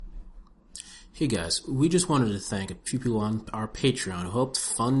Hey guys, we just wanted to thank a few people on our Patreon who helped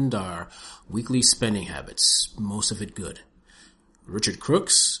fund our weekly spending habits, most of it good. Richard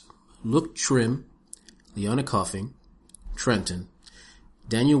Crooks, Luke Trim, Liana Coughing, Trenton,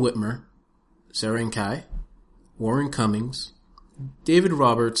 Daniel Whitmer, Sarah Kai, Warren Cummings, David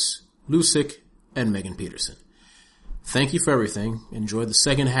Roberts, Lusick, and Megan Peterson. Thank you for everything. Enjoy the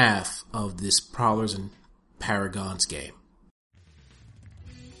second half of this Prowlers and Paragons game.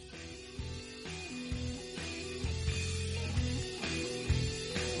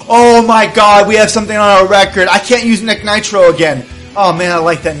 Oh my god, we have something on our record. I can't use Nick Nitro again. Oh man, I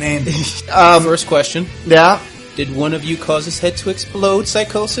like that name. First question. Yeah? Did one of you cause his head to explode,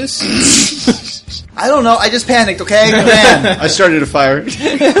 Psychosis? I don't know, I just panicked, okay? Man. I started a fire.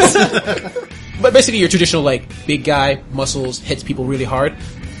 But basically your traditional, big guy, muscles, hits people really hard.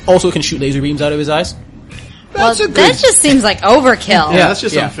 Also can shoot laser beams out of his eyes. Well, that just seems like overkill. Yeah, that's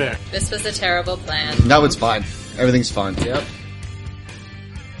just unfair. This was a terrible plan. No, it's fine. Everything's fine. Yep.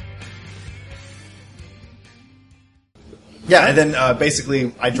 Yeah, and then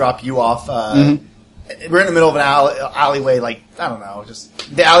basically I drop you off. We're in the middle of an alleyway, I don't know,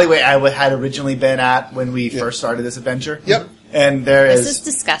 just the alleyway I had originally been at when we first started this adventure. Yep. And This is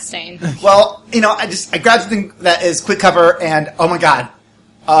disgusting. Well, I grabbed something that is quick cover, and oh my god.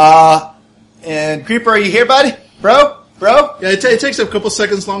 And Creeper, are you here, bud? Bro? Yeah, it takes a couple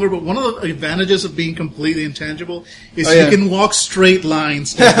seconds longer, but one of the advantages of being completely intangible is you can walk straight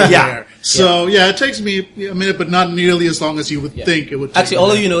lines everywhere. So, it takes me a minute, but not nearly as long as you would think it would take. Actually,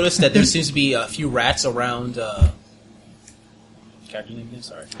 all of you noticed that there seems to be a few rats around, character name again?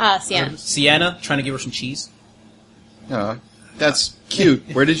 Sorry. Sienna. Sienna, trying to give her some cheese. That's cute.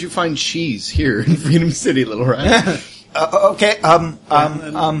 Where did you find cheese? Here in Freedom City, little rat. Okay,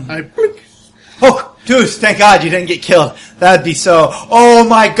 I blink. Oh, Deuce, thank God you didn't get killed. That'd be so... Oh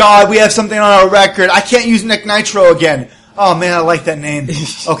my god, we have something on our record. I can't use Nick Nitro again. Oh man, I like that name.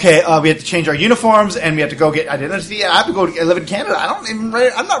 Okay, we have to change our uniforms, and we have to go get identity. I have to go live in Canada.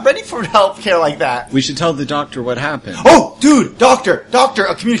 I'm not ready for health care like that. We should tell the doctor what happened. Oh, dude, doctor,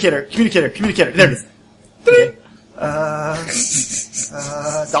 a communicator. There it is. Okay.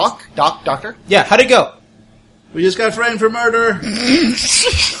 Doctor? Yeah, how'd it go? We just got framed for murder.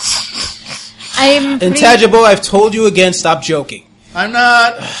 Intangible, I've told you again, stop joking. I'm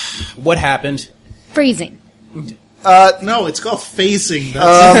not. What happened? Freezing. No, it's called phasing.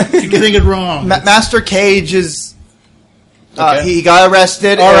 You're getting it wrong. Master Cage is... Okay. He got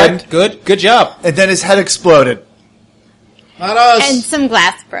arrested. All right, good job. And then his head exploded. Not us. And some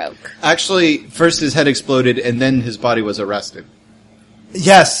glass broke. Actually, first his head exploded, and then his body was arrested.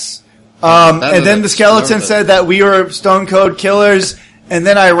 Yes. And then the skeleton said that we were stone cold killers, and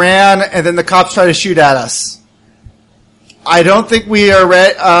then I ran, and then the cops tried to shoot at us. I don't think we are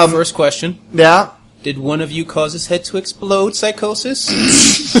ready. First question. Yeah? Did one of you cause his head to explode, Psychosis?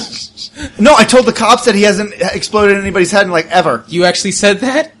 No, I told the cops that he hasn't exploded anybody's head in ever. You actually said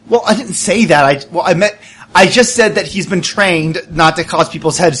that? Well, I didn't say that. I just said that he's been trained not to cause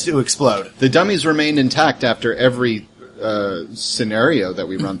people's heads to explode. The dummies remained intact after every scenario that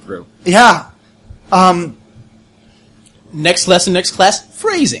we run through. Yeah. Next lesson, next class,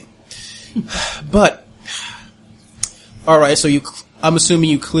 phrasing. But, alright, so I'm assuming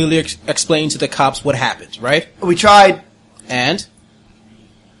you clearly explained to the cops what happened, right? We tried. And?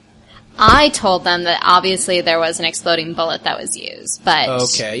 I told them that obviously there was an exploding bullet that was used, but...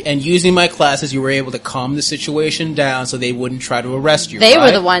 Okay, and using my classes, you were able to calm the situation down so they wouldn't try to arrest you, They right?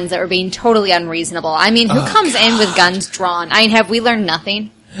 were the ones that were being totally unreasonable. I mean, who comes in with guns drawn? Have we learned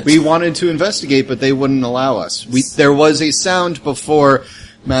nothing? We wanted to investigate, but they wouldn't allow us. There was a sound before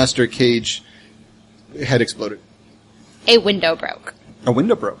Master Cage head exploded. A window broke. A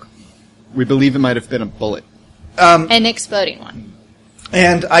window broke. We believe it might have been a bullet. An exploding one.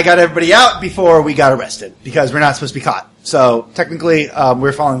 And I got everybody out before we got arrested, because we're not supposed to be caught. So, technically,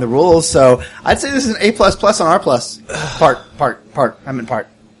 we're following the rules, so I'd say this is an A++ on our plus. Part. I'm in part.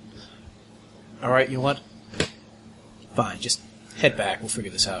 Alright, you know what? Fine, just head back. We'll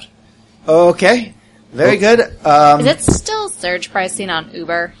figure this out. Okay. Very good. Is it still surge pricing on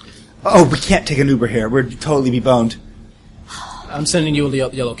Uber? Oh, we can't take an Uber here. We'd totally be boned. I'm sending you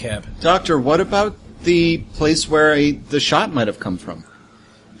a yellow cab. Doctor, what about the place where the shot might have come from?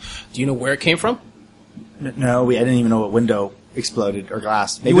 Do you know where it came from? No, I didn't even know what window exploded, or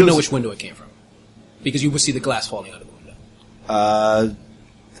glass. Maybe You would know which window it came from. Because you would see the glass falling out of the window.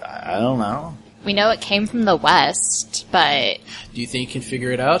 I don't know. We know it came from the west, but... Do you think you can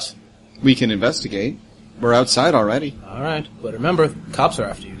figure it out? We can investigate. We're outside already. Alright, but remember, cops are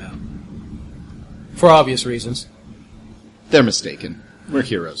after you now. For obvious reasons. They're mistaken. We're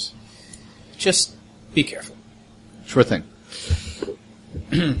heroes. Just be careful. Sure thing.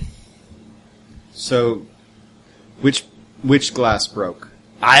 So, which glass broke?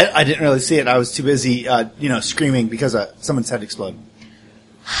 I didn't really see it. I was too busy, screaming because someone's head exploded.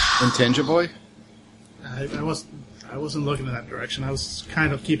 Intangible? I wasn't looking in that direction. I was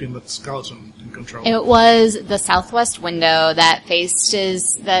kind of keeping the skeleton in control. It was the southwest window that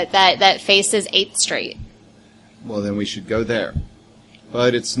faces 8th Street. Well, then we should go there.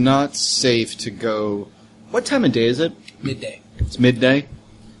 But it's not safe to go... What time of day is it? Midday. It's midday?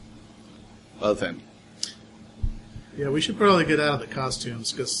 Well then. Yeah, we should probably get out of the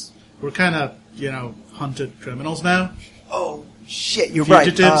costumes, because we're kind of, hunted criminals now. Oh, shit, you're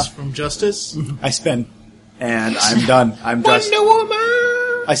Fugitives right. from justice. I spin, and I'm done. I'm dressed. Wonder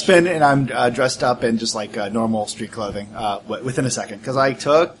Woman! I spin, and I'm dressed up in just like normal street clothing within a second, because I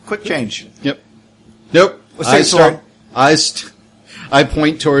took quick change. Yep. Nope. Well, I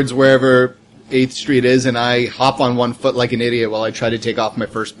point towards wherever 8th Street is, and I hop on one foot like an idiot while I try to take off my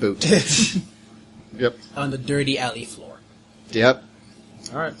first boot. Yep. On the dirty alley floor. Yep.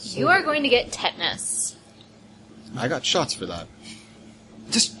 Alright. You are going to get tetanus. I got shots for that.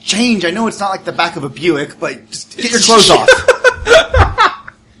 Just change. I know it's not like the back of a Buick, but just get your clothes off.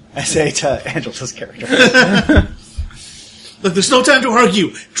 I say to Angela's character. Look, there's no time to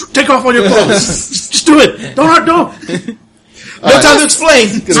argue. Take off all your clothes. just do it. Don't. No time to explain!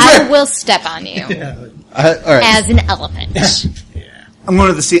 I will step on you All right. as an elephant. I'm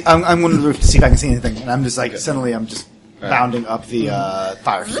going to the roof to see if I can see anything, and I'm just like suddenly I'm just bounding up the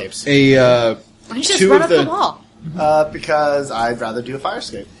fire escapes Why don't you just run up the wall? because I'd rather do a fire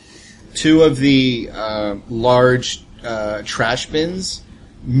escape. Two of the large trash bins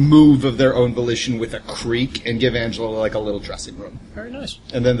move of their own volition with a creak and give Angela like a little dressing room. Very nice.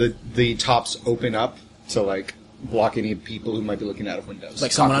 And then the tops open up to like block any people who might be looking out of windows.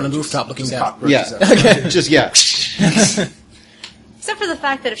 Like someone on the rooftop looking down. Yeah. Okay. Just Except for the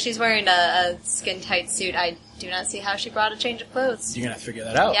fact that if she's wearing a skin-tight suit, I do not see how she brought a change of clothes. You're gonna have to figure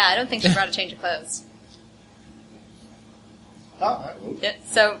that out. Yeah, I don't think she brought a change of clothes. Oh, Yeah,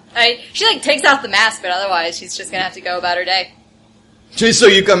 so she takes off the mask, but otherwise she's just gonna have to go about her day. So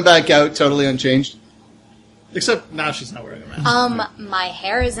you come back out totally unchanged? Except now she's not wearing a mask. My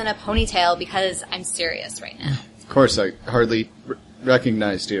hair is in a ponytail because I'm serious right now. Of course, I hardly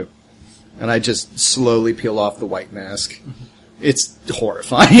recognized you. And I just slowly peel off the white mask. It's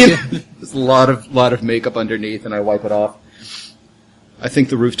horrifying. There's a lot of makeup underneath, and I wipe it off. I think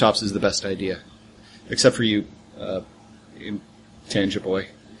the rooftops is the best idea. Except for you, Tangiboy.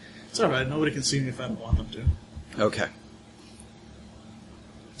 It's alright, nobody can see me if I don't want them to. Okay.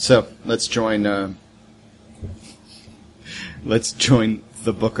 So, let's join the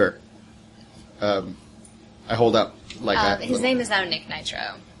Booker. I hold up His name is now Nick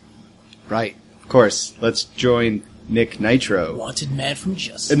Nitro. Right. Of course. Let's join Nick Nitro. Wanted man from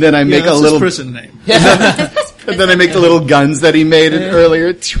justice. And then I make that's a little his prison name. and then I make the little guns that he made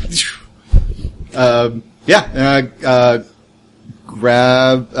earlier.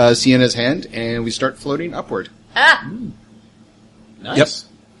 Grab Sienna's hand and we start floating upward. Nice. Yep.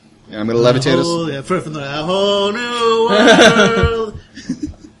 And I'm going to levitate us. Oh, yeah, from a whole new world.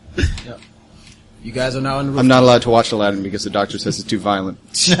 You guys are now on the roof. I'm not allowed to watch Aladdin because the doctor says it's too violent.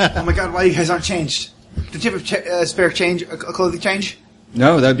 Oh my god, why you guys aren't changed? Did you have a spare change, a clothing change?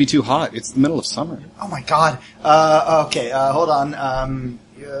 No, that'd be too hot. It's the middle of summer. Oh my god. Okay, hold on.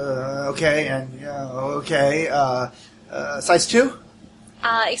 Okay, and, okay, size 2?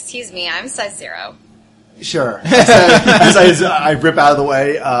 Excuse me, I'm size 0. Sure. As I rip out of the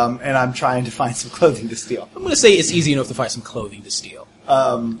way, and I'm trying to find some clothing to steal. I'm gonna say it's easy enough to find some clothing to steal.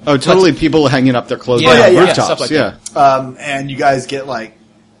 Oh, totally. People hanging up their clothes Yeah, on yeah, yeah, rooftops. stuff like yeah. that. And you guys get like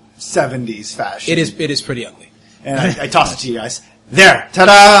 70s fashion. It is pretty ugly. And I toss it to you guys. There!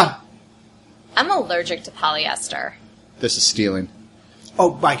 Ta-da! I'm allergic to polyester. This is stealing.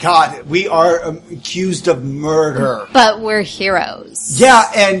 Oh my god, we are accused of murder. But we're heroes. Yeah,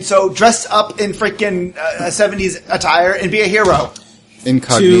 and so dress up in freaking 70s attire and be a hero.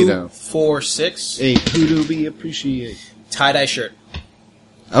 Incognito. 2, 4, 6. A hoodoo we appreciate. Tie-dye shirt.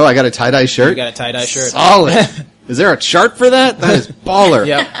 Oh, I got a tie-dye shirt? You got a tie-dye shirt. Solid. Is there a chart for that? That is baller.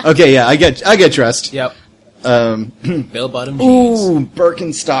 Yep. Okay, yeah, I get dressed. Yep. Bell-bottom jeans. Ooh,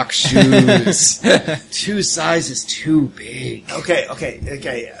 Birkenstock shoes. 2 sizes too big. Okay.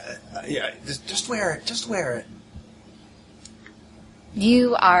 Yeah, just wear it. Just wear it.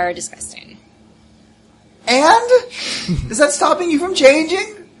 You are disgusting. And? Is that stopping you from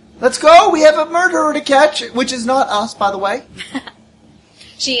changing? Let's go. We have a murderer to catch, which is not us, by the way.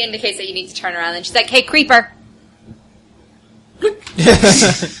 She indicates that you need to turn around, and she's like, "Hey, creeper!"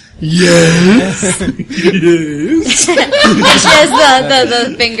 Yes. Yes. She has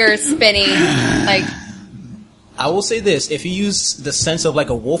the finger spinning, like. I will say this: if you use the sense of like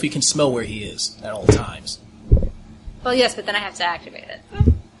a wolf, you can smell where he is at all times. Well, yes, but then I have to activate it.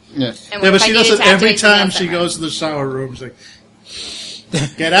 Yeah. And Yeah, but if I she needed does it to every activate something time else, she then goes to the shower room. She's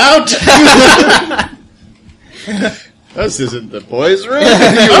like, get out! This isn't the boys' room.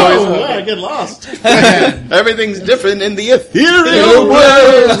 Oh, well, I get lost. Everything's different in the ethereal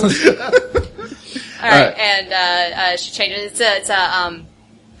world. All right, and she changes. It's a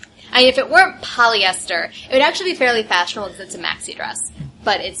I mean, if it weren't polyester, it would actually be fairly fashionable because it's a maxi dress.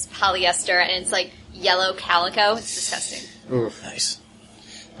 But it's polyester and it's like yellow calico. It's disgusting. Oof. Nice.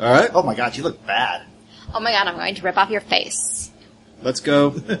 All right, Oh my god, you look bad. Oh my god, I'm going to rip off your face. let's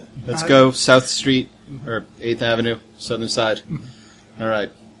go. Let's go South Street or 8th Avenue, southern side. All right.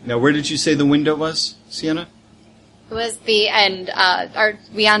 Now, where did you say the window was, Sienna? It was the end. Are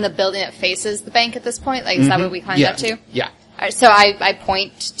we on the building that faces the bank at this point? Like, is that what we climbed up to? Yeah. All right, so I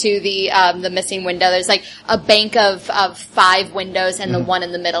point to the missing window. There's like a bank of 5 windows, and the one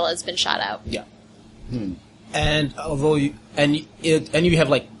in the middle has been shot out. Yeah. And although you you have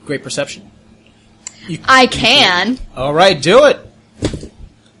like great perception. I can. All right, do it.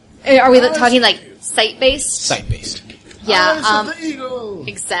 Are we talking like sight based? Sight based. Yeah. Eyes of the eagle.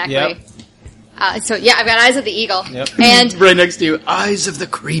 Exactly. Yep. So yeah, I've got eyes of the eagle, Yep. and Right next to you, eyes of the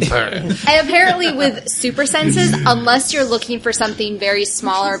creeper. and apparently with super senses, unless you're looking for something very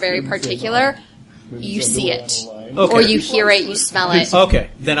small or very particular, you see it, Okay. or you hear it, you smell it.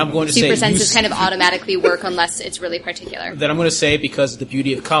 Okay, then I'm going to say Super you senses kind of automatically work unless it's really particular. Then I'm going to say, because of the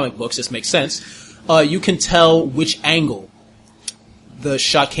beauty of comic books, this makes sense. You can tell which angle the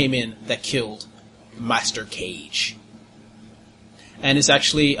shot came in that killed Master Cage. And it's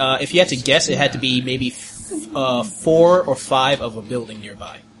actually, if you had to guess, it had to be maybe 4 or 5 of a building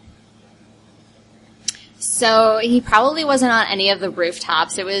nearby. So he probably wasn't on any of the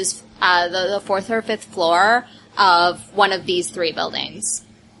rooftops. It was the 4th or 5th floor of one of these 3 buildings.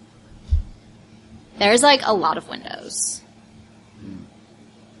 There's like a lot of windows.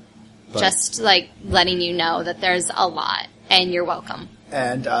 Just like letting you know that there's a lot, and you're welcome.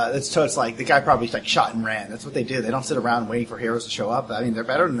 And so it's like the guy probably like shot and ran. That's what they do. They don't sit around waiting for heroes to show up. I mean, they're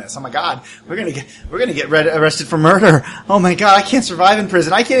better than this. Oh my god, we're gonna get arrested for murder. Oh my god, I can't survive in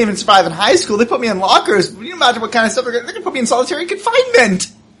prison. I can't even survive in high school. They put me in lockers. Can you imagine what kind of stuff they're gonna put me in solitary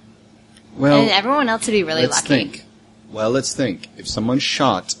confinement? Well, And everyone else would be really let's lucky. think. Well, let's think. If someone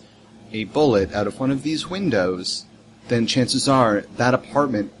shot a bullet out of one of these windows, then chances are that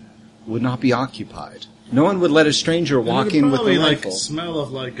apartment would not be occupied. No one would let a stranger walk in with probably a like rifle. smell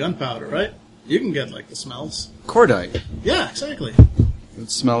of like gunpowder, right? You can get like the smells. Cordite. Yeah, exactly. It would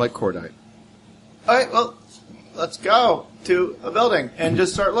smell like cordite. All right, well, let's go to a building and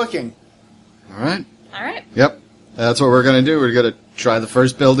just start looking. All right. All right. Yep. That's what we're going to do. We're going to try the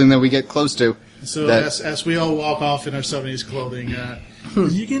first building that we get close to. So That- as we all walk off in our 70s clothing,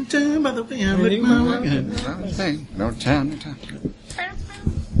 you can tell by the way I look my way. No time.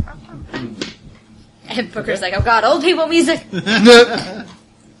 And Booker's like, oh god, old people music. All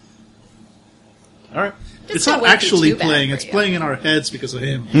right. It's not not wouldn't be actually too bad playing, for it's you. playing in our heads because of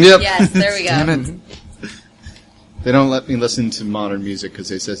him. Yep. Yes, there we go. Damn it. They don't let me listen to modern music because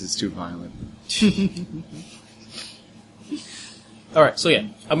they says it's too violent. All right, so yeah,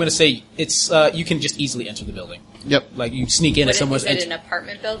 I'm going to say it's you can just easily enter the building. Yep. Like you sneak in as someone's Is it an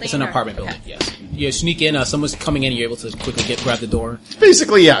apartment building? It's an or- apartment building. okay. Yes, you sneak in. Someone's coming in. You're able to quickly grab the door.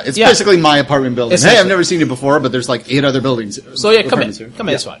 Basically, yeah. It's Yeah. basically my apartment building. Hey, Essentially. I've never seen it before, but there's like 8 other buildings. So yeah, come in. apartments here. Come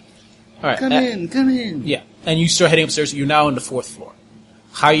in. It's fine. All right. Come in. Come in. Yeah, and you start heading upstairs. You're now on the 4th floor.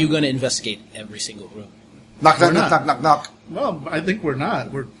 How are you going to investigate every single room? Knock, knock, We're knock, not. knock, knock, knock. Well, I think we're not.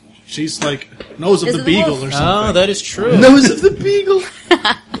 She's like nose of Is the it the beagle wolf? or something. Oh, that is true. Nose of the beagle.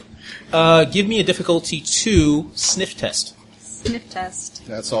 Give me a difficulty 2 sniff test. Sniff test.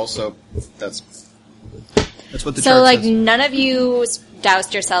 That's also that's what the So, chart like, says. none of you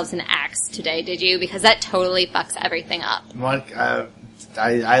doused yourselves in Axe today, did you? Because that totally fucks everything up. What?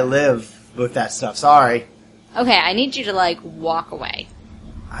 I live with that stuff. Sorry. Okay, I need you to, like, walk away.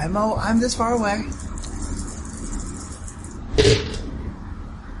 I'm this far away.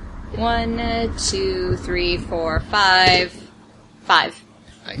 1, 2, 3, 4, 5. 5.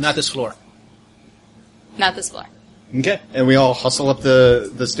 Not this floor. Not this floor. Okay, and we all hustle up the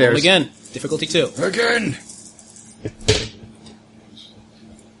Roll stairs again. Difficulty 2. Again.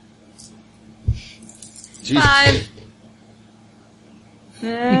 Jeez.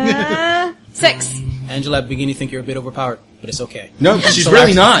 5. 6. Angela, I begin to think you're a bit overpowered, but it's okay. No, she's So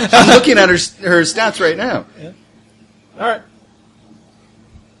really relax. not. I'm looking at her stats right now. All right.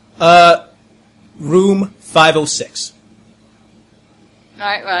 Room 506. All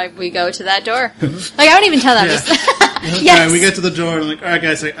right, well, we go to that door. Like, I don't even tell them. Yeah. Just, yes. All right, we get to the door, and I'm like, all right,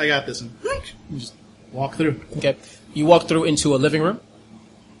 guys, I got this. And we just walk through. Okay. You walk through into a living room.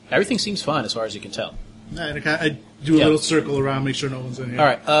 Everything seems fine as far as you can tell. And I do a little circle around, make sure no one's in here. All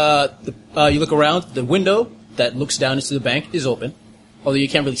right. You look around. The window that looks down into the bank is open, although you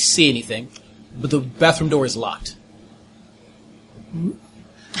can't really see anything. But the bathroom door is locked.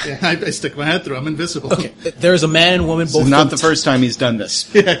 Yeah, I stick my head through. I'm invisible. Okay. There's a man and woman. This Both is of not them the first time he's done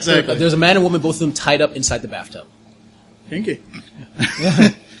this. Yeah, exactly. There's a man and woman, both of them tied up inside the bathtub. Kinky.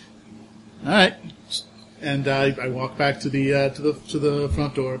 All right. And I walk back to the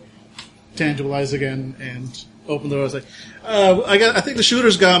front door, tangibilize again, and open the door. I was like, I think the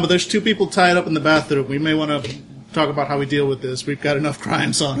shooter's gone, but there's 2 people tied up in the bathroom. We may want to talk about how we deal with this. We've got enough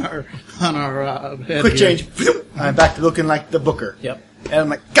crimes on our head Quick here. change. I'm back to looking like the Booker. Yep. And I'm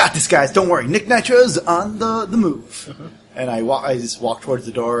like, got this, guys. Don't worry. Nick Nitro's on the move. And I just walk towards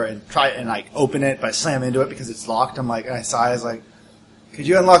the door and try and like open it, but I slam into it because it's locked. I'm like, and I sigh. I was like, could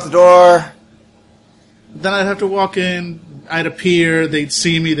you unlock the door? Then I'd have to walk in. I'd appear. They'd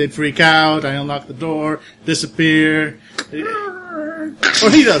see me. They'd freak out. I unlock the door. Disappear. Or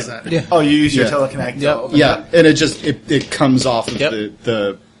he does that. Yeah. Oh, you use your Yeah. teleconnect. Yep. to open Yeah, and it comes off of Yep.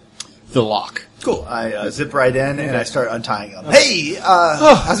 the lock. Cool. I zip right in and I start untying them. Hey,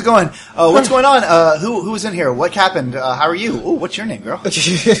 how's it going? What's going on? Who was in here? What happened? How are you? Ooh, what's your name, girl? What's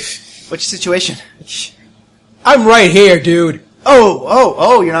your situation? I'm right here, dude.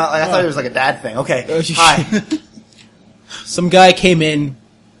 Oh, you're not. I thought it was like a dad thing. Okay. Hi. Some guy came in,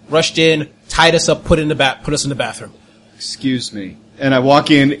 rushed in, tied us up, put us in the bathroom. Excuse me. And I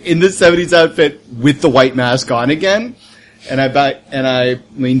walk in the 70s outfit with the white mask on again, and I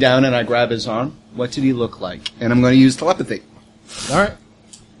lean down and I grab his arm. What did he look like? And I'm going to use telepathy. All right.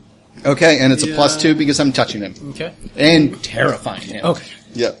 Okay, and it's a +2 because I'm touching him. Okay. And terrifying him. Okay.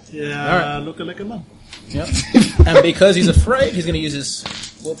 Yep. Yeah, All right. looking like a mom. Yep. And because he's afraid, he's going to use his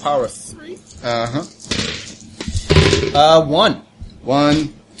willpower of 3. Uh-huh. 1.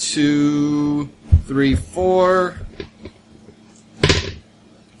 1, 2, 3, 4,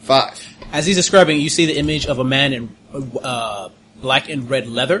 5. As he's describing, you see the image of a man in black and red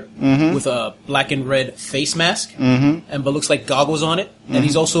leather with a black and red face mask, and but looks like goggles on it. And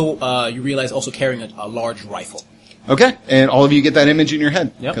he's also, you realize, also carrying a large rifle. Okay, and all of you get that image in your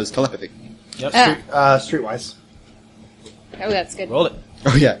head Yep. because telepathy. Yep. Streetwise. Oh, that's good. Roll it.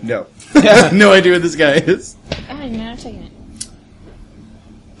 Oh yeah, no, no idea what this guy is. Oh, no, I'm taking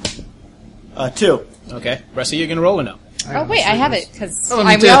it. 2. Okay. Rest of you going to roll or no? Oh, wait, I have it, because Oh,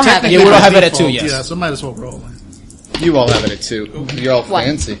 we all have it. Yeah, we all have it at Default, 2, yes. Yeah, so might as well roll. You all have it at 2. You're all One.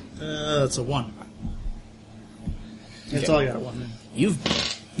 fancy. That's a 1. That's all I got at 1. You've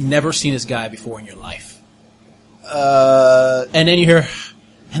never seen this guy before in your life. Uh, And then you hear,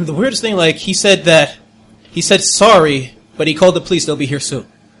 and the weirdest thing, like, he said sorry, but he called the police, they'll be here soon.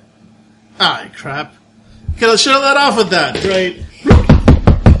 Ah, crap. Could have should have let off with that, right?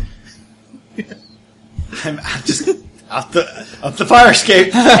 I'm just up the fire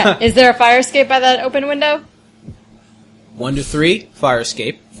escape. Yeah. Is there a fire escape by that open window? 1 to 3, fire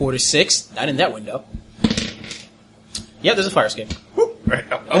escape. 4 to 6, not in that window. Yeah, there's a fire escape. Right,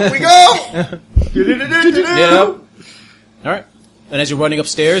 up we go. Yeah. Alright. And as you're running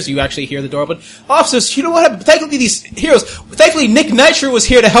upstairs, you actually hear the door open. Officers, you know what happened? Thankfully, these heroes, thankfully Nick Nitro was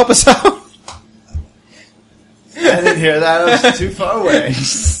here to help us out. I didn't hear that. I was too far away.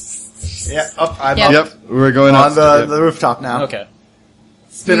 Yeah, I'm Yeah. up Yep, we're going on up. the rooftop now. Okay.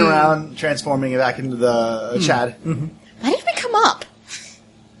 Spin around, transforming it back into the Chad. Why did we come up?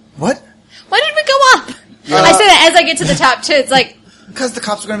 What? Why did we go up? I say that as I get to the top, too. It's like, Because the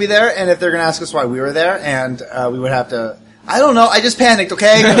cops are going to be there, and if they're going to ask us why we were there, and we would have to... I don't know. I just panicked,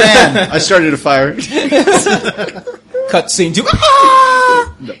 okay? Man. I started a fire. Cut scene 2.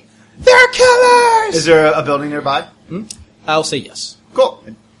 Ah! No. They're killers! Is there a building nearby? I'll say yes. Cool.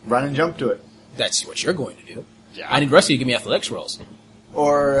 Run and jump to it. That's what you're going to do. Yeah. I need the rest of you to give me athletics rolls.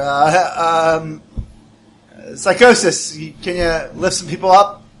 Or, psychosis. Can you lift some people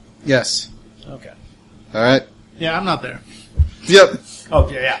up? Yes. Okay. All right. Yeah, I'm not there. Yep. Oh,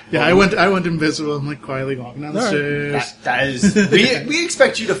 yeah. Yeah, I went invisible. I'm like quietly walking down the stairs. That is... we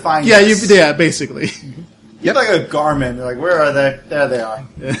expect you to find Yeah, us. yeah, basically. You're like a Garmin. They're like, where are they? There they are.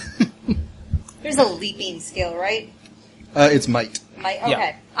 there's a leaping skill, right? It's might.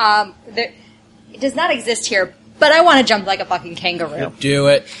 Okay. There, it does not exist here, but I want to jump like a fucking kangaroo. Do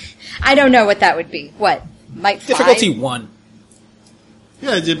it. I don't know what that would be. What? Might 5? Difficulty 1.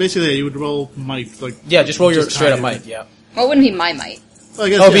 Yeah, basically you would roll might, like... Yeah, just roll your Just straight up higher. might, yeah. Well, it wouldn't be my might. Well, I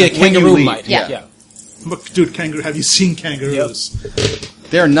guess, Oh, be a when you kangaroo leave. might. Yeah. Yeah. But, dude, have you seen kangaroos?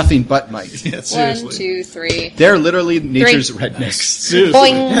 They're nothing but mice. Yeah, 1, seriously. 2, 3. They're literally nature's rednecks.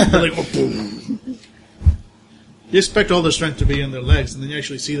 Seriously. Boing. They're like, oh, boom. You expect all their strength to be in their legs, and then you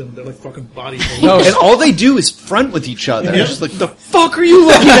actually see them. They're like fucking bodybuilders. No, and all they do is front with each other. Yeah. It's just like, the fuck are you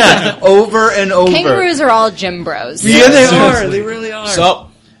looking at? Over and over. Kangaroos are all gym bros. Yeah, they Seriously. are. They really are. So,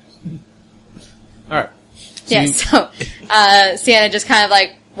 all right. Yeah, so Sienna just kind of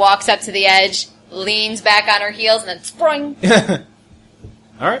like walks up to the edge, leans back on her heels, and then sprung.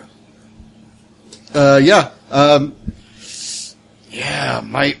 All right. Yeah,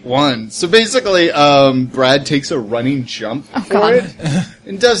 might one. So basically, Brad takes a running jump for it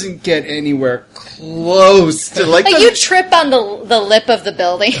and doesn't get anywhere close to like. Like you trip on the lip of the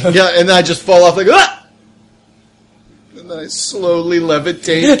building. Yeah, and then I just fall off like, ah! And then I slowly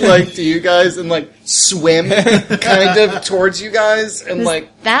levitate like to you guys and like swim kind of towards you guys and like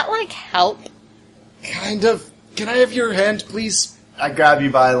That like help? kind of. Can I have your hand, please? I grab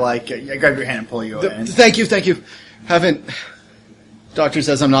you by I grab your hand and pull you in. Thank you. Haven't. Doctor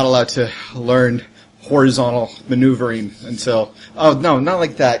says I'm not allowed to learn horizontal maneuvering until. Oh no, not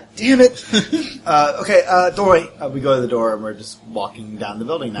like that. Damn it. Okay, don't worry. We go to the door and we're just walking down the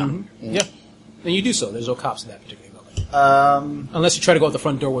building now. Mm-hmm. Yeah. And you do so. There's no cops in that particular building. Unless you try to go out the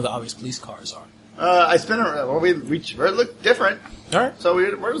front door where the obvious police cars are. I spin around. Well, we look different. All right. So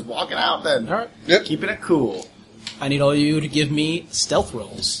we're just walking out then. All right. Yep. Keeping it cool. I need all of you to give me stealth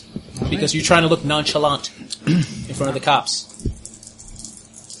rolls. Because you're trying to look nonchalant in front of the cops.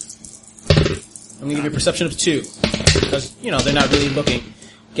 I'm going to give you a perception of 2. Because, they're not really looking.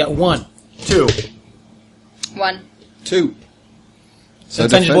 Got 1. 2. 1. 2. So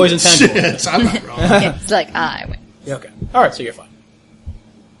Intangible boys intangible. Yes, I'm not wrong. It's like I win. Yeah, okay. All right, so you're fine.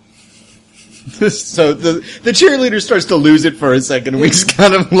 So the cheerleader starts to lose it for a second. We just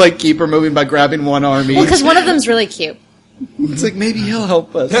kind of like keep her moving by grabbing one arm each. Well, because one of them's really cute. It's like maybe he'll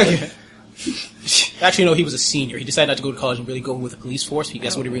help us. Actually, no, he was a senior. He decided not to go to college and really go with the police force.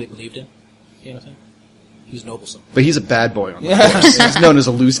 That's what he really believed in. You know what I'm saying? He was noblesome. But he's a bad boy on the force. He's known as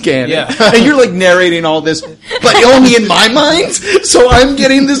a loose cannon. Yeah. And you're like narrating all this, but only in my mind. So I'm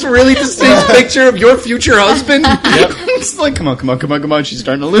getting this really distinct picture of your future husband. It's like, come on. She's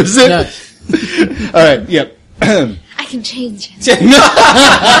starting to lose it. Yeah. All right. Yep. I can change.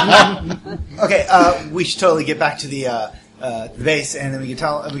 Okay, we should totally get back to the base, and then we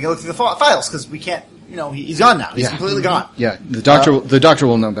can look through the files because we can't. He's gone now. He's completely gone. Yeah. The doctor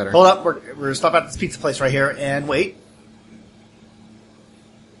will know better. Hold up, we're gonna stop at this pizza place right here and wait.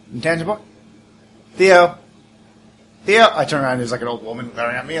 Intangible, Theo. I turn around and there's like an old woman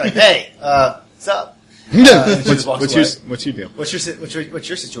glaring at me like, "Hey, what's up?" What's your deal? What's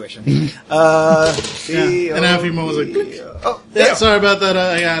your situation? Yeah. And after a moment, I was like, Oh, yeah, Theo. sorry about that.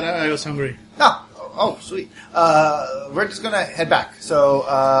 I was hungry. Oh, sweet. We're just gonna head back. So,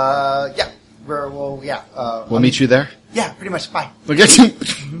 yeah. We'll meet you there. Yeah, pretty much. Bye. We'll get you.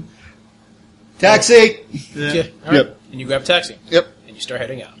 Taxi. Yeah. Yeah. All right. Yep. And you grab a taxi. Yep. And you start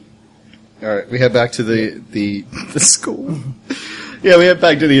heading out. All right. We head back to the school. Yeah, we head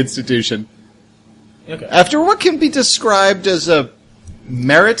back to the institution. Okay. After what can be described as a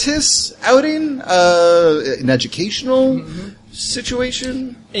meritorious outing, an educational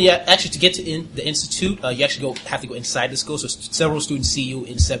situation. Yeah, actually, to get to the institute, you actually have to go inside the school, so several students see you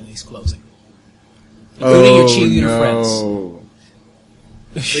in 70s clothing. Including your cheerleader friends.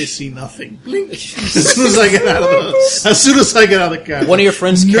 They see nothing. Blink. As soon as I get out of the car. One of your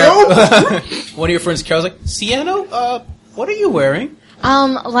friends, Carol's like, Sienna, what are you wearing?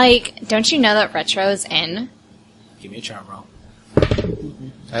 Don't you know that retro's in? Give me a charm roll.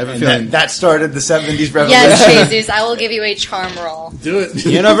 I have a feeling That started the 70s revolution. Yes, Jesus, I will give you a charm roll Do it.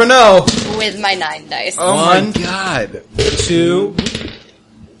 You never know. with my 9 dice. Oh One. my god! 2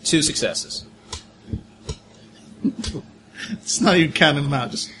 successes. It's not even counting them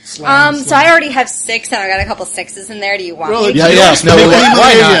out. Just slam. So I already have 6, and I got a couple 6s in there. Do you want Roll me? it. Yeah, yeah. No, Make the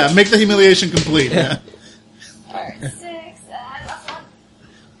why humiliation- not? Yeah, make the humiliation complete. Yeah. Alright, 6,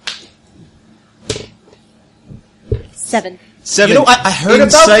 7. 7. You know, I heard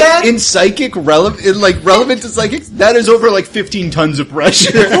about that. In psychic, relevant to psychics, that is over like 15 tons of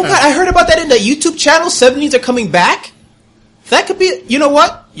pressure. Oh God, I heard about that in the YouTube channel. 70s are coming back. That could be. You know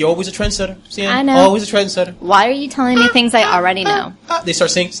what? You're always a trendsetter. Sienna. I know. Always a trendsetter. Why are you telling me things I already know? They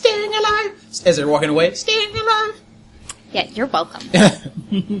start saying "Staying Alive" as they're walking away. Staying alive. Yeah, you're welcome.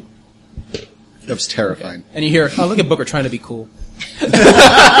 That was terrifying. And you hear, oh, look at Booker trying to be cool.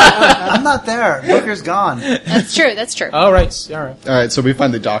 I'm not there. Booker's gone. That's true. That's true. All right. All right, so we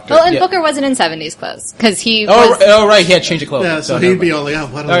find the doctor. Well, and Yeah. Booker wasn't in 70s clothes because he Oh, was. right. He had changed of clothes. Yeah, so never he'd be mind. all like,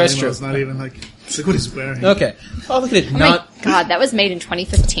 "Oh, what that's true. It's not even like it's like what he's wearing." Okay. Oh, look at it. Oh Not my god, that was made in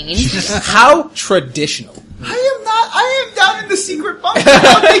 2015. how traditional. I am down in the secret bunker.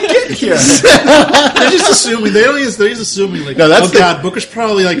 How'd they get here? They're just assuming. They're just assuming like, No, that's oh god, Booker's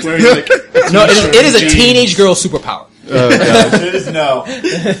probably like wearing like. No, it is a teenage girl superpower. It is no.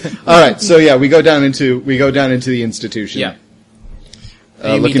 All right, so yeah, we go down into the institution. Yeah.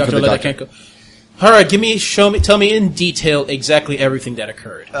 You meet looking for the doctor. Ledekenko. All right, tell me in detail exactly everything that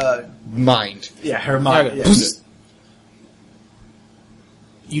occurred. Mind. Yeah, her mom. Okay. Yeah.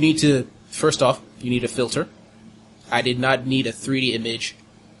 You need to, first off, you need a filter. I did not need a 3D image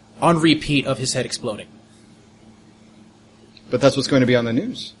on repeat of his head exploding. But that's what's going to be on the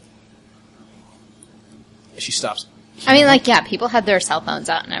news. She stops. I mean, like, yeah, people had their cell phones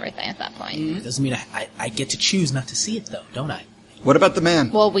out and everything at that point. It doesn't mean I get to choose not to see it, though, don't I? What about the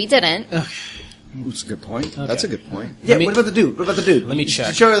man? Well, we didn't. That's a good point. That's a good point. Yeah, me- what about the dude? Let me check.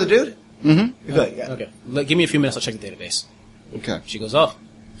 Did you show her the dude? Mm-hmm. You're good, yeah. Okay, give me a few minutes, I'll check the database. Okay. She goes, oh.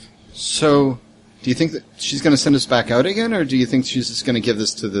 So, do you think that she's going to send us back out again, or do you think she's just going to give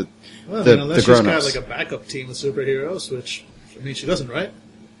this to the Well, the unless she's got grown-ups? like a backup team of superheroes, which I mean, she doesn't, right?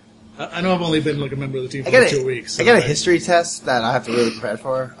 I know I've only been like a member of the team for like 2 weeks. I got a history test that I have to really prepare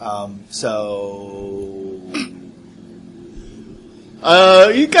for. So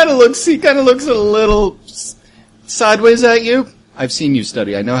He kind of looks a little sideways at you. I've seen you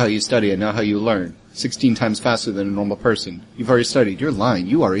study. I know how you study. I know how you learn. 16 times faster than a normal person. You've already studied. You're lying.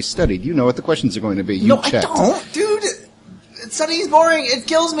 You already studied. You know what the questions are going to be. You no, checked. I don't, dude. Studying's boring. It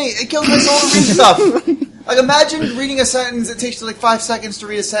kills me. It kills my soul to read stuff. Like, imagine reading a sentence. It takes you like 5 seconds to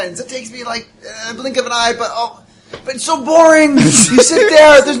read a sentence. It takes me like a blink of an eye, but it's so boring. You sit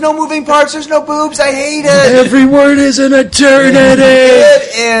there. There's no moving parts. There's no boobs. I hate it. Every word is an eternity.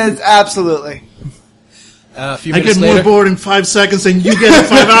 It is absolutely, A few I minutes get later. more bored in 5 seconds than you get in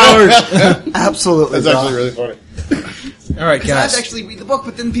 5 hours. absolutely. That's Rob. actually really funny. All right, I have guys. to actually read the book,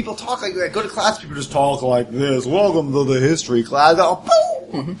 but then people talk like that. Go to class, people just talk like this. Welcome to the history class. Oh,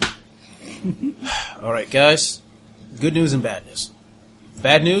 boom. All right, guys. Good news and bad news.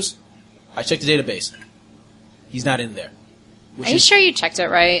 Bad news, I checked the database. He's not in there. Which Are you is- sure you checked it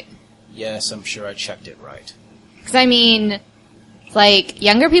right? Yes, I'm sure I checked it right. Because, I mean, like,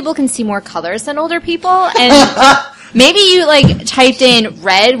 younger people can see more colors than older people, and maybe you, like, typed in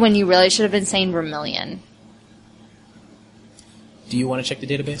red when you really should have been saying vermilion. Do you want to check the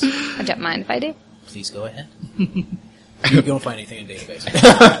database? I don't mind if I do. Please go ahead. You don't find anything in the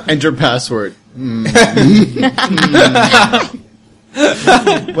database. Enter password.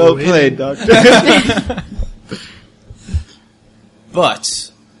 Well played, Doctor.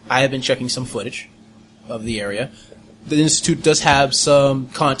 But I have been checking some footage of the area. The Institute does have some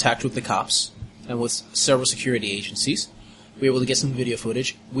contact with the cops and with several security agencies. We were able to get some video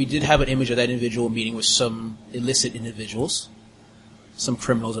footage. We did have an image of that individual meeting with some illicit individuals, some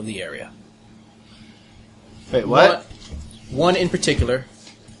criminals of the area. Wait, what? One in particular,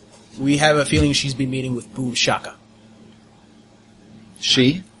 we have a feeling she's been meeting with Boom Shaka.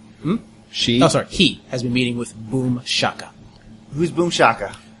 She? She? Oh, sorry, he has been meeting with Boom Shaka. Who's Boom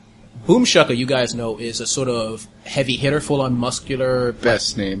Shaka? Boom Shaka, you guys know, is a sort of heavy hitter, full-on muscular.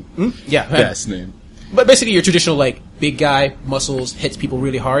 Best name. Yeah, Best name. But basically, your traditional like big guy, muscles, hits people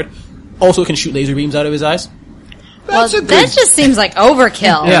really hard. Also, can shoot laser beams out of his eyes. Well, that just seems like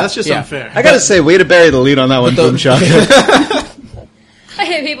overkill. Yeah, that's just Yeah. unfair. I gotta say, way to bury the lead on that one, the- Boom Shaka. I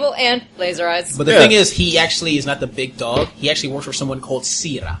hit people and laser eyes. But the Yeah. thing is, he actually is not the big dog. He actually works for someone called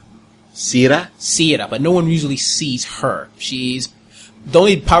Sira. Sira? Sira, but no one usually sees her. She's the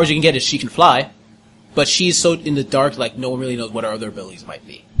only powers you can get is she can fly, but she's so in the dark, like no one really knows what her other abilities might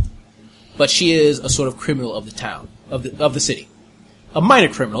be. But she is a sort of criminal of the town, of the city, a minor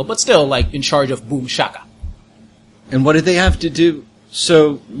criminal, but still like in charge of Boom Shaka. And what did they have to do?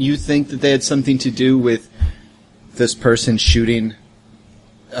 So, you think that they had something to do with this person shooting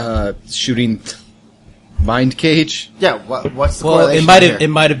Mind Cage? Yeah, what's the Well, correlation it here?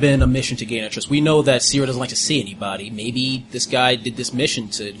 might have been a mission to gain interest. We know that Sira doesn't like to see anybody. Maybe this guy did this mission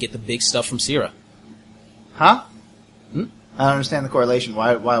to get the big stuff from Sira. Huh? I don't understand the correlation.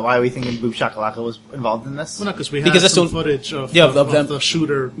 Why are we thinking Boom Shakalaka was involved in this? Well, no, because we Because have that's some the- footage of, yeah, of of them. the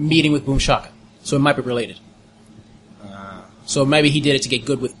shooter. Meeting with Boom Shaka, so it might be related. So maybe he did it to get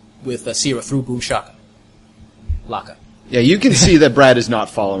good with Sira through Boom Shaka. Laka. Yeah, you can see that Brad is not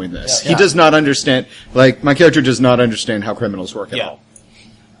following this. Yeah. He does not understand, like, my character does not understand how criminals work at Yeah. all.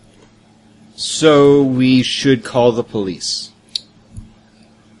 So we should call the police.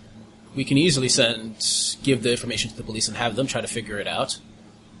 We can easily give the information to the police and have them try to figure it out.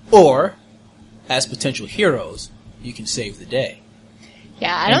 Or, as potential heroes, you can save the day.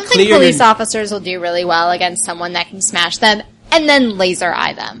 Yeah, I And don't think clear police your- officers will do really well against someone that can smash them and then laser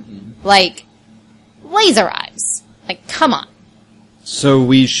eye them. Like, laser eyes. Like, come on. So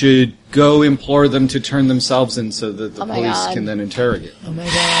we should go implore them to turn themselves in so that the Oh my police God. can then interrogate. Oh my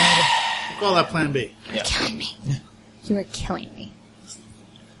god. Call that Plan B. You're killing me. You are killing me.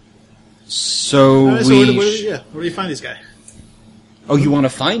 So Alright, so we... where do you find this guy? Oh, you want to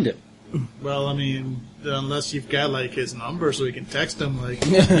find him? Well, I mean, unless you've got like his number, so we can text him like,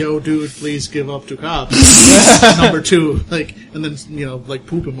 "Yo, dude, please give up to cops." Number 2, like, and then like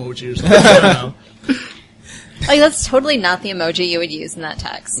poop emoji or something. I don't know. Like, that's totally not the emoji you would use in that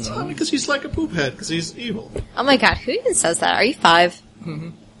text. Well, because he's like a poop head, because he's evil. Oh my god, who even says that? Are you 5?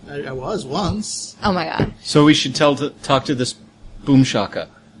 I was once. Oh my god. So we should talk to this boom shaka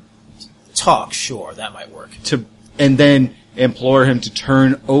Talk, sure, that might work. and then implore him to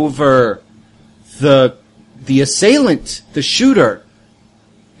turn over the assailant, the shooter,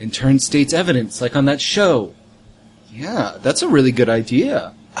 and turn state's evidence, like on that show. Yeah, that's a really good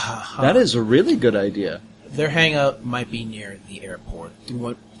idea. That is a really good idea. Their hangout might be near the airport.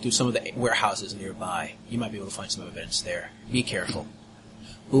 Do some of the warehouses nearby. You might be able to find some evidence there. Be careful.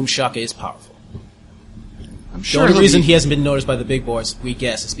 Boom Shaka is powerful. I'm The sure only he'll reason be- he hasn't been noticed by the big boys, we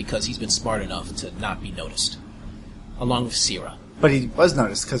guess, is because he's been smart enough to not be noticed. Along with Sierra. But he was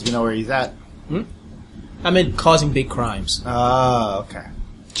noticed because we know where he's at. I meant causing big crimes. Oh, okay.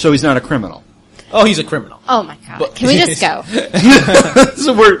 So he's not a criminal. Oh, he's a criminal. Oh my god. But- Can we just go?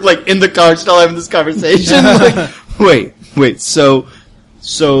 So we're like in the car still having this conversation. Like, wait. So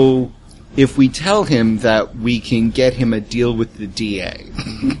if we tell him that we can get him a deal with the DA,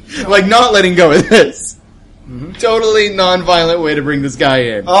 like not letting go of this, totally non-violent way to bring this guy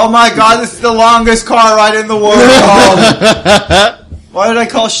in. Oh my god, this is the longest car ride in the world. Why did I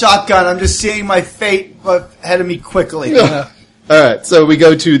call shotgun? I'm just seeing my fate ahead of me quickly. All right, so we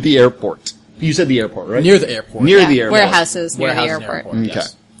go to the airport. You said the airport, right? Near the airport. Near Yeah, the airport. warehouses near Warehouse the and airport. Okay.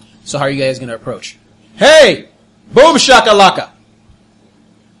 Yes. So how are you guys going to approach? Hey! Boom Shaka Laka!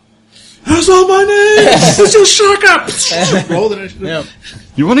 That's all my name. This is Shaka. Roll the initiative. Yeah.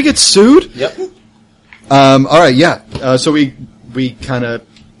 You want to get sued? Yep. All right, yeah. So we kind of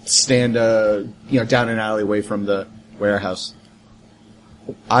stand, down an alleyway from the warehouse.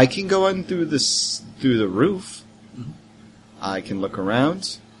 I can go in through the roof. I can look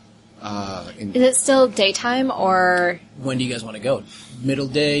around. Is it still daytime or When do you guys want to go? Middle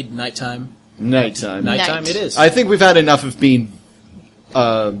day, nighttime? Nighttime. Nighttime Night. it is. I think we've had enough of being,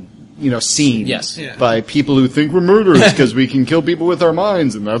 seen Yes. Yeah. by people who think we're murderers because we can kill people with our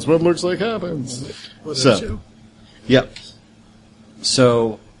minds, and that's what looks like happens. What So- is you? Yep.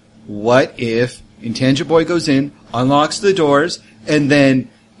 So, what if Intangible Boy goes in, unlocks the doors, and then,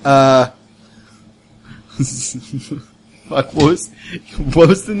 fuck, what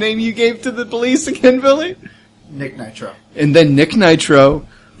was the name you gave to the police again, Billy? Nick Nitro. And then Nick Nitro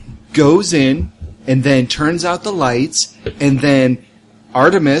goes in, and then turns out the lights, and then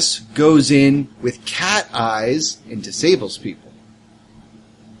Artemis goes in with cat eyes and disables people.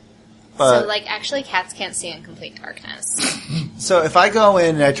 But, So, like, actually, cats can't see in complete darkness. so if I go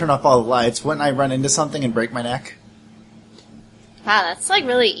in and I turn off all the lights, wouldn't I run into something and break my neck? Wow, that's, like,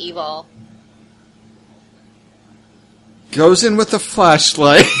 really evil. Goes in with a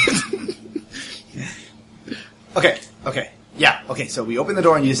flashlight. Okay. Yeah, okay, so we open the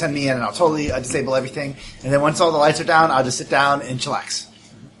door and you send me in and I'll totally disable everything. And then once all the lights are down, I'll just sit down and chillax.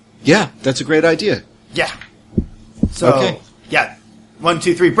 Yeah, that's a great idea. Yeah. So, Okay. yeah. 1,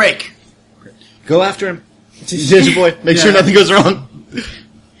 2, 3, break. Go after him. Ninja Boy, make sure Yeah. nothing goes wrong.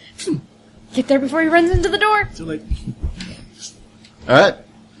 get there before he runs into the door? So, like, Alright.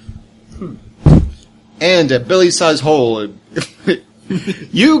 And at Billy Size Hole,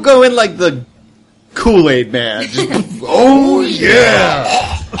 you go in like the Kool-Aid man. Just, oh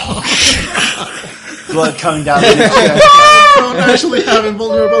yeah! Blood coming down the neck. I don't actually have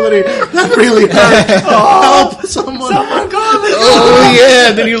invulnerability. That really hurt. Help someone. Oh yeah!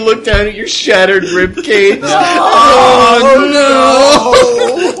 And then you look down at your shattered rib cage. Oh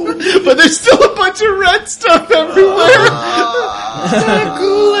no! But there's still a bunch of red stuff everywhere.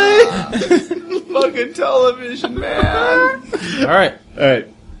 Kool-Aid. Fucking television, man. Alright. Alright.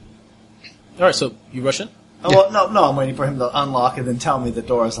 Alright, so you rush in? Oh, well, no, I'm waiting for him to unlock and then tell me the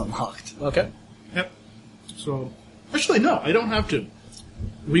door is unlocked. Okay. Yep. So, actually, no, I don't have to.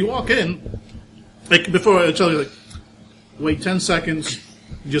 We walk in, like, before I tell you, like, wait 10 seconds,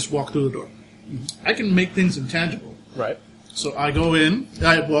 just walk through the door. I can make things intangible. Right. So I go in,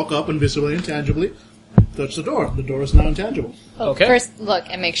 I walk up and visibly, intangibly, touch the door. The door is now intangible. Okay. First, look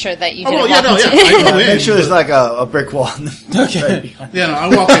and make sure that you Oh, didn't well, yeah, walk no, into- yeah. I go in. Make sure there's like a brick wall. Okay. Yeah, no, I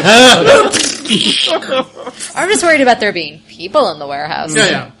walk in. I'm just worried about there being people in the warehouse.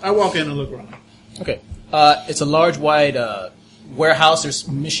 Yeah. I walk in and look around. Okay. It's a large, wide warehouse. There's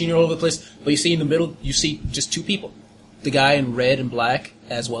machinery all over the place. But you see in the middle, you see just two people. The guy in red and black,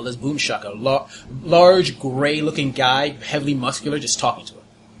 as well as Boom Shaka. Large, gray-looking guy, heavily muscular, just talking to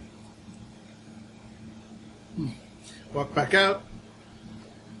him. Walk back out.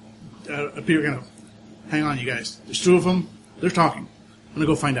 Appear kind of, hang on, you guys. There's two of them. They're talking. I'm going to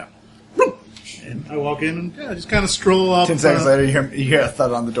go find out. And I walk in and just kind of stroll up. 10 seconds later, you hear a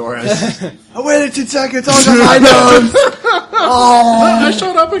thud on the door. I waited 10 seconds. I was on my nose. I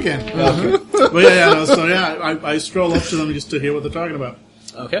showed up again. But I stroll up to them just to hear what they're talking about.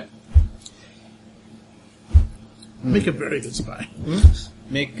 Okay. Make a very good spy.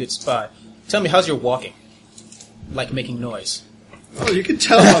 Make a good spy. Tell me, how's your walking? Like making noise. Oh, you can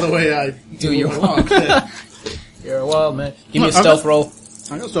tell by the way I Do your walk. Yeah. You're a wild man. Give me a Come on, stealth roll.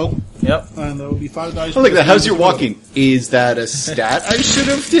 I got stealth. Yep. And that would be 5 dice. Oh, look at that. How's your walking? Is that a stat I should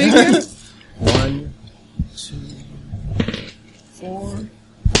have taken? 1, 2,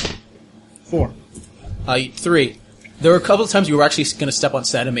 4. 3. There were a couple of times you were actually going to step on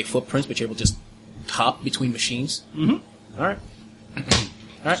sand and make footprints, but you're able to just hop between machines. Mm-hmm. All right.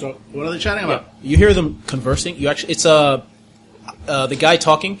 So, what are they chatting about? You hear them conversing. You actually, it's the guy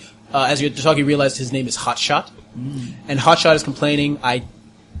talking. As you're talking, you realize his name is Hotshot, and Hotshot is complaining. I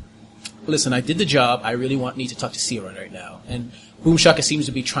did the job. I really need to talk to Sierra right now. And Boom Shaka seems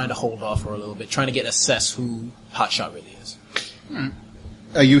to be trying to hold off for a little bit, trying to assess who Hotshot really is.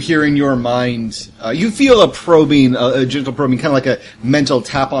 You hear in your mind, you feel a probing, a gentle probing, kind of like a mental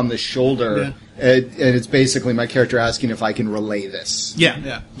tap on the shoulder, and it's basically my character asking if I can relay this.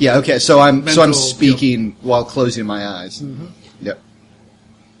 Yeah. Yeah. Okay. So I'm Mental speaking while closing my eyes. Mm-hmm. Yep.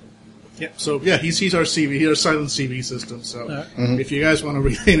 Yeah, so he's our CV, he's our silent CV system, so if you guys want to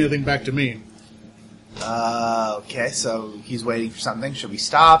relay anything back to me. Okay, so he's waiting for something. Should we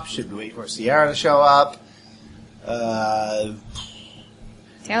stop? Should we wait for Sierra to show up?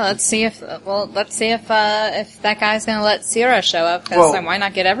 Yeah, let's see if that guy's going to let Sierra show up. Because why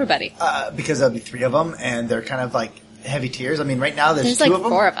not get everybody? Because there'll be 3 of them, and they're kind of like heavy tiers. I mean, right now there's 2 like of them.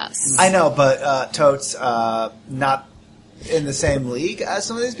 4 of us. I know, but Totes not in the same league as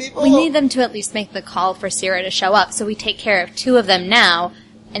some of these people. We need them to at least make the call for Sierra to show up, so we take care of 2 of them now,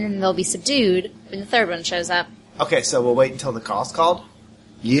 and then they'll be subdued when the 3rd one shows up. Okay, so we'll wait until the call's called?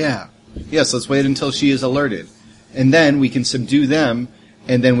 Yeah. Yes. Let's wait until she is alerted, and then we can subdue them.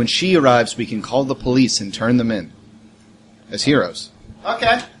 And then when she arrives, we can call the police and turn them in as heroes.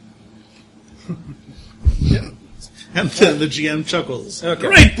 Okay. And then the GM chuckles. Okay.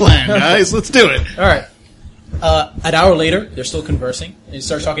 Great plan, guys. Let's do it. All right. An hour later, they're still conversing, and he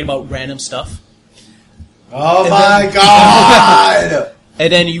starts talking about random stuff. Oh my god!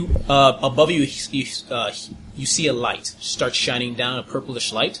 And then you, above you, you see a light start shining down, a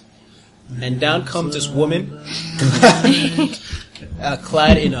purplish light, and down comes this woman,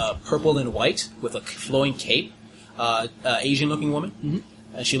 clad in purple and white with a flowing cape, Asian-looking woman,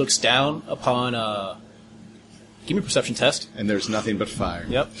 and she looks down upon. Give me a perception test. And there's nothing but fire.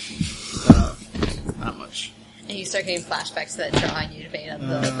 Yep. Not much. And you start getting flashbacks to that drawing you made of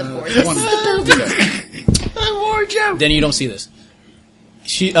the board. Then you don't see this.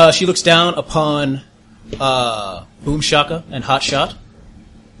 She looks down upon Boom Shaka and Hotshot,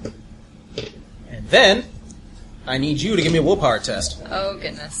 and then I need you to give me a willpower test. Oh,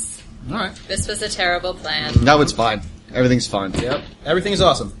 goodness. All right. This was a terrible plan. No, it's fine. Everything's fine. Yep, everything's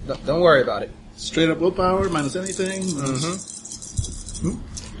awesome. Don't worry about it. Straight up willpower, minus anything. It's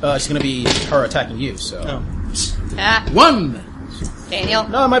going to be her attacking you. So Ah, 1! Daniel.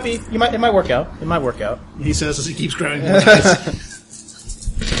 no, it might be. It might work out. It might work out. He says as he keeps grabbing more dice.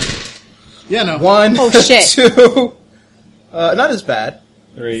 Yeah, no. 1. Oh, shit. 2. Not as bad.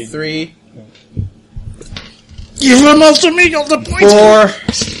 3. You almost to me on the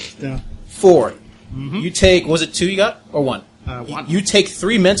points. 4. Yeah. 4. You take. Was it 2 you got or 1? 1. You take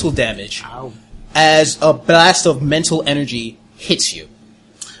 3 mental damage Ow. as a blast of mental energy hits you.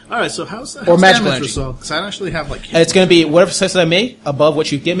 All right, so how's Or magical damage energy. result? Because I don't actually have like. And it's going to be whatever success I made above what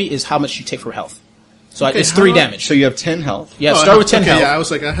you give me is how much you take for health. So Okay, it's 3 how- damage. So you have 10 health. Yeah, Oh, start with 10 okay, health. Yeah, I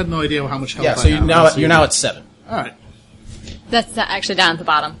was like, I had no idea how much health. Yeah, I so have. you're now at 7. All right. That's actually down at the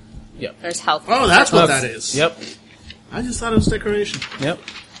bottom. Yep. There's health. Oh, that's what that is. Yep. I just thought it was decoration, Yep.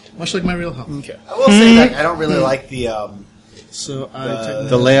 much like my real health. Okay. I will say that I don't really like the So I take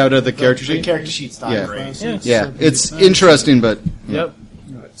The layout of the character The sheet? character sheet's not Yeah. great. Yeah, it's interesting, but... Yep.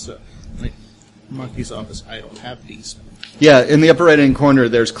 Alright, so let me mark these off as I don't have these. Yeah, in the upper right-hand corner,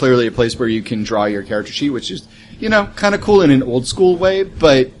 there's clearly a place where you can draw your character sheet, which is, kind of cool in an old-school way,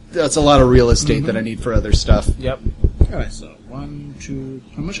 but that's a lot of real estate that I need for other stuff. Yep. Alright, so 1, 2,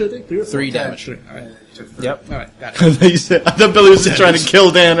 how much did I take? 3 or 4? 3 damage. Alright. Yep. Alright, got it. I thought Billy was trying to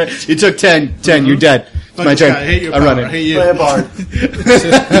kill Dan. You took 10. 10, you're dead. It's Fuck my this turn. guy, I hate your I'm power. running. I hate you. Play a bard.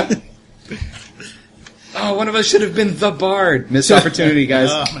 Oh, one of us should have been the bard. Missed opportunity, guys.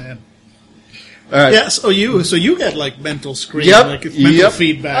 Oh, man. All right. Yeah, so you get like mental scream, Yep. like mental Yep.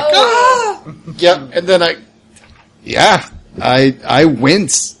 feedback. Oh. Yep. And then I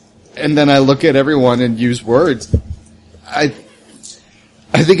wince, and then I look at everyone and use words. I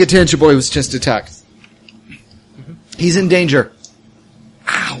think Atancha Boy was just attacked. He's in danger.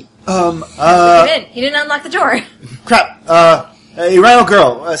 Ow. Get in. He didn't unlock the door. Crap. Hey, Rhino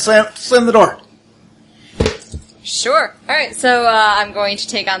Girl, slam the door. Sure. All right. So I'm going to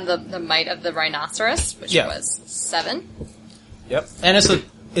take on the might of the rhinoceros, which Yeah. was 7. Yep. And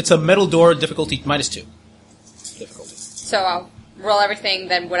it's a metal door, difficulty -2. Difficulty. So I'll roll everything.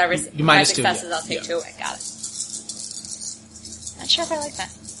 Then whatever's You my -2, successes, yeah. I'll take Yeah. 2 away. Got it. Not sure if I like that,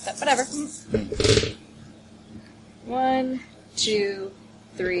 but whatever. 1, 2,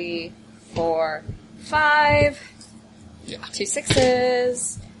 3, 4, 5. Yeah. 2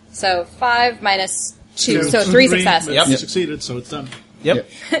 6s. So 5 minus 2. So 3 successes. Yep. You succeeded, so it's done. Yep.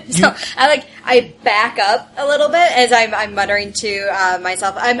 So I back up a little bit as I'm muttering to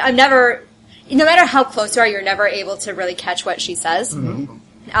myself. I'm never, no matter how close you are, you're never able to really catch what she says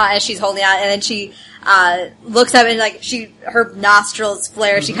as she's holding out, and then she looks up and her nostrils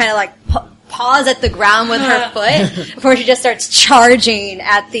flare. She kind of paws at the ground with her foot before she just starts charging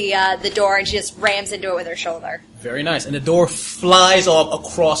at the door, and she just rams into it with her shoulder. Very nice. And the door flies off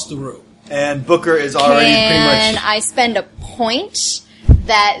across the room. And Booker is already Can pretty much... I spend a point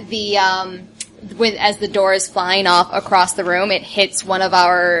that as the door is flying off across the room, it hits one of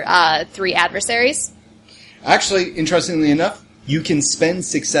our 3 adversaries? Actually, interestingly enough, you can spend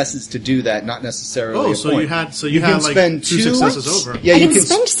successes to do that, not necessarily Oh, a so point. you had can like spend 2 successes over. Yeah, I you can can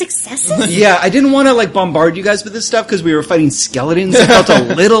spend successes? Yeah, I didn't want to bombard you guys with this stuff because we were fighting skeletons. It felt a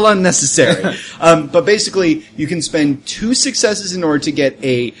little unnecessary. But basically, you can spend 2 successes in order to get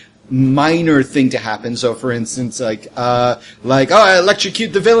a minor thing to happen. So, for instance, I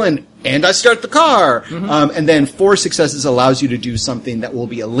electrocute the villain and I start the car. And then 4 successes allows you to do something that will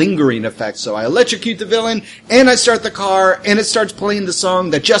be a lingering effect. So I electrocute the villain and I start the car and it starts playing the song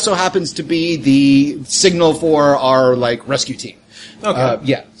that just so happens to be the signal for our rescue team. Okay.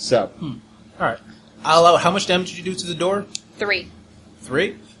 Yeah. So. All right. I'll allow. How much damage did you do to the door? 3.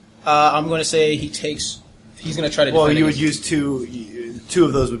 3. I'm going to say he's going to try to. Well, defend you would against- use 2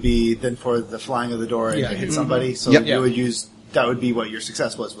 of those would be then for the flying of the door and hit somebody. So Yep. you would use, that would be what your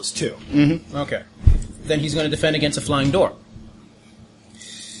success was 2. Okay. Then he's going to defend against a flying door.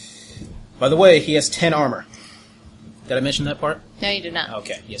 By the way, he has 10 armor. Did I mention that part? No, you did not.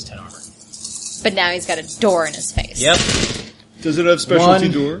 Okay, he has 10 armor. But now he's got a door in his face. Yep. Does it have specialty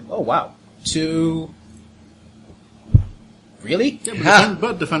 1. door? Oh, wow. 2. Really? Yeah,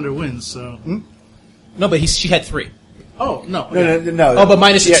 but Defender wins, so... No, but she had 3. Oh, no. No. Oh, but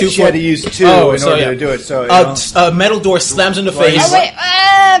minus the 2 She had to use 2 Oh, in so order yeah. to do it. So A metal door slams in the face. Oh, wait.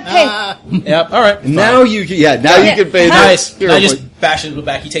 Okay. Yep, all right. Now you can, you can pay Nice. hero I just point. bash into the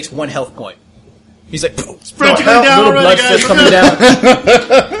back. He takes 1 health point. He's like, Practically down little blood already, guys. fist coming down.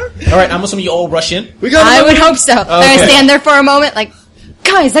 All right, I'm assuming you all rush in. We got I would hope so. And I stand there for a moment like,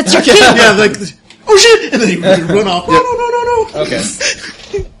 guys, that's your key. Yeah, oh shit! And then you run off. No. Okay.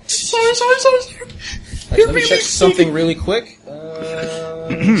 Sorry. Let me check something really quick.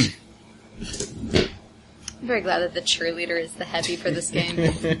 I'm very glad that the cheerleader is the heavy for this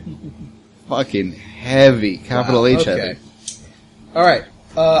game. fucking heavy. Capital H heavy. All right.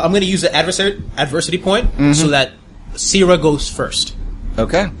 I'm going to use the adversity point so that Sierra goes first.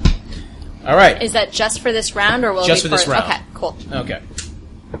 Okay. All right. Is that just for this round, or will Just it be for this round. Okay, cool. Okay.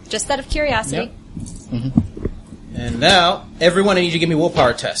 Just out of curiosity. Yep. And now, everyone, I need you to give me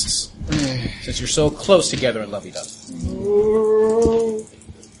willpower tests. Since you're so close together in lovey-dovey.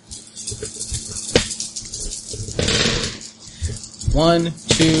 One, 2,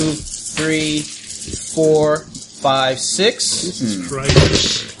 3, 4, 5, 6, Jesus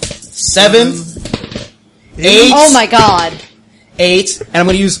Christ. 7, 8. Oh my god. 8, and I'm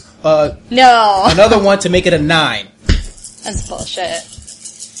going to use No. another one to make it a 9. That's bullshit.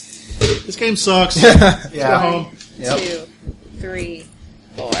 This game sucks. Yeah. Go home. 2, 3,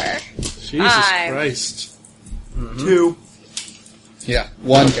 4. Jesus 5. Christ. 2. Yeah,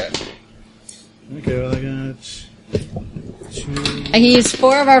 1. Okay, well, I got 2. I can use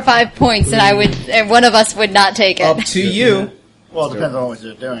 4 of our 5 points, and one of us would not take it. Up to you. Well, it depends on what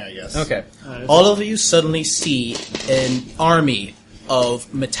you're doing, I guess. Okay. All of you suddenly see an army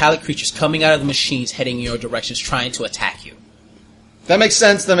of metallic creatures coming out of the machines heading in your directions trying to attack you. That makes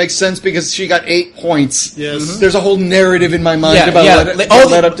sense. That makes sense because she got 8 points. Yes. Mm-hmm. There's a whole narrative in my mind about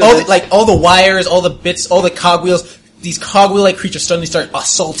all the wires, all the bits, all the cogwheels. These cogwheel-like creatures suddenly start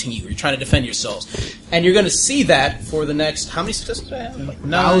assaulting you. You're trying to defend yourselves. And you're going to see that for the next... How many successes do I have? Like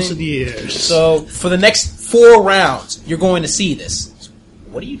 1,000 years. So, for the next 4 rounds, you're going to see this.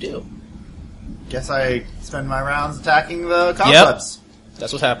 What do you do? Guess I spend my rounds attacking the cobwebs. Yep.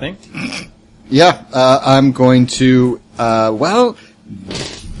 That's what's happening. Yeah, I'm going to...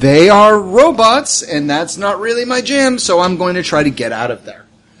 they are robots, and that's not really my jam, so I'm going to try to get out of there.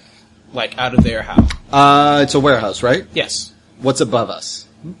 Like, out of there, how? It's a warehouse, right? Yes. What's above us?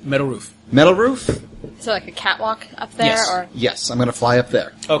 Metal roof. Metal roof? So like a catwalk up there, Yes. or Yes, I'm going to fly up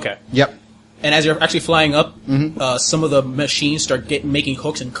there. Okay. Yep. And as you're actually flying up, some of the machines start making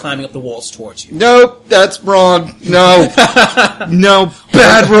hooks and climbing up the walls towards you. Nope, that's wrong. No. No,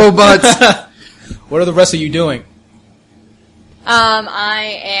 bad robots. What are the rest of you doing?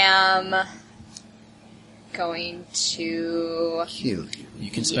 I am going to.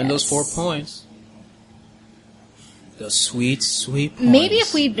 You can spend those 4 points. Those sweet, sweet points. Maybe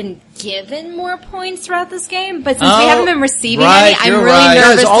if we'd been given more points throughout this game, but since we haven't been receiving any, I'm you're really right.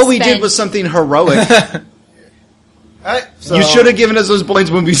 nervous. Guys, all to we spend. did was something heroic. Alright, so... You should have given us those points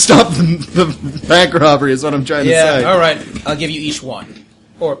when we stopped the bank robbery, is what I'm trying to say. Yeah, alright. I'll give you each one.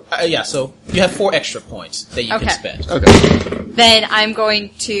 Or, so you have 4 extra points that you can spend. Okay. Then I'm going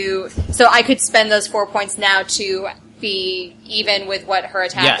to. So I could spend those 4 points now to be even with what her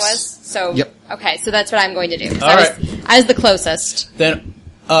attack was. So Yep. Okay, so that's what I'm going to do. All right. I was the closest. Then,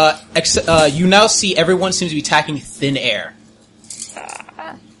 you now see everyone seems to be attacking thin air.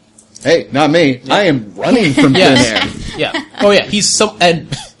 Hey, not me. I am running from thin air. Yeah. Oh yeah,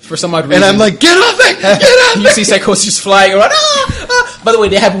 and for some odd reason. And I'm like, get off it! Get off you see Psychosis just flying around. Ah! By the way,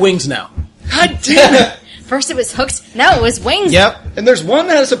 they have wings now. God damn it! First it was hooks, now it was wings. Yep. And there's one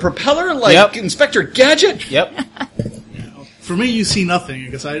that has a propeller, like Inspector Gadget. Yep. For me, you see nothing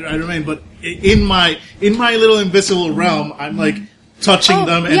because I remain. But in my little invisible realm, I'm like touching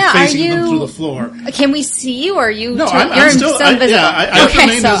them and facing them through the floor. Can we see you, or are you? No, you're I'm still. so invisible.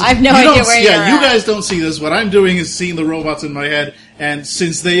 I have no idea where you're you at. guys don't see this. What I'm doing is seeing the robots in my head, and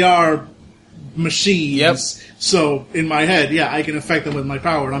since they are machines, so in my head, I can affect them with my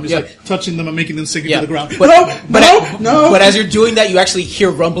power. And I'm just like touching them and making them sink into the ground. But, no. But as you're doing that, you actually hear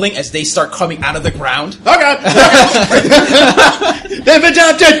rumbling as they start coming out of the ground. Oh God! They've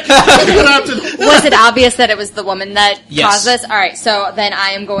adopted! Was it obvious that it was the woman that Yes. caused this? All right, so then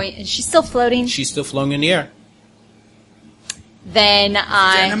I am going. Is she still floating? She's still floating in the air. Then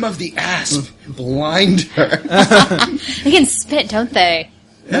I. Venom of the asp. Blind her. They can spit, don't they?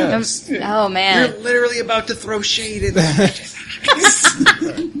 Yes. Oh man. You're literally about to throw shade at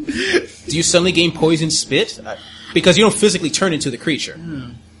Do you suddenly gain poison spit? Because you don't physically turn into the creature.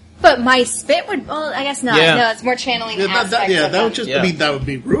 But my spit would. Well, I guess not. Yeah. No, it's more channeling aspects of that would them. just. I mean, that would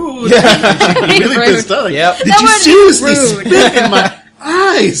be rude. I'd be really pissed off. Like, Yep. Did That you would be seriously rude. spit in my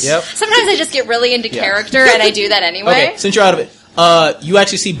eyes? Yep. Sometimes I just get really into character, and I do that anyway. Okay, since you're out of it, you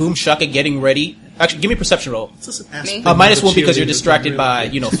actually see Boom Shaka getting ready. Actually, give me a perception roll. It's just an aspect Me? of -1 the because you're cheerleader. distracted by,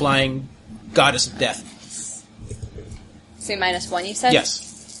 flying goddess of death. So -1, you said? Yes.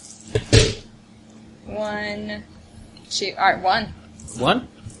 1, 2. All right, 1. 1.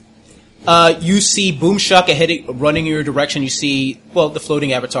 You see Boom Shaka running in your direction. You see, the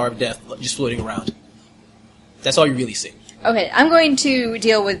floating avatar of death just floating around. That's all you really see. Okay, I'm going to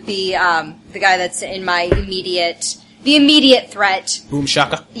deal with the guy that's in my immediate threat. Boom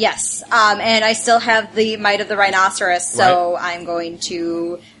Shaka. Yes, and I still have the might of the rhinoceros, so I'm going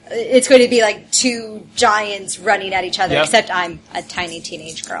to. It's going to be like 2 giants running at each other, Yep. except I'm a tiny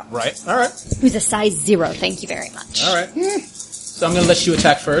teenage girl Right. All right. Who's a size 0? Thank you very much. All right. So I'm going to let you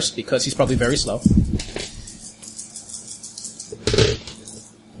attack first because he's probably very slow.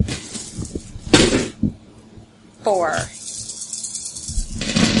 Four.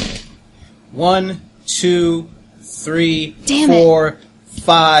 1, 2, 3, Damn 4,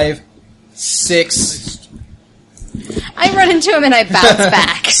 5, 6. I run into him and I bounce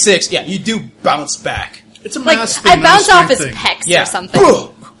back. 6. Yeah, you do bounce back. It's a Like, mass thing, I not a bounce off his strength pecs Yeah. or something.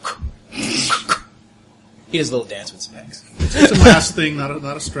 He does a little dance with his pecs. thing. It's a mass thing, not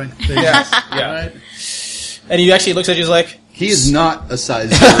a strength thing. Yeah. Right? And he actually looks at you like, He is not a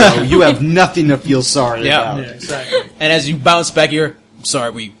size 0. You have nothing to feel sorry Yeah. about. Yeah, exactly. And as you bounce back, I'm sorry,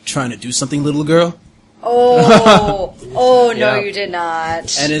 were you trying to do something, little girl? Oh, no, Yeah. you did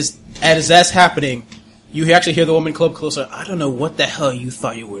not. And as that's happening, you actually hear the woman club closer. I don't know what the hell you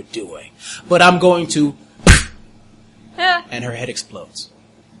thought you were doing, but I'm going to... And her head explodes.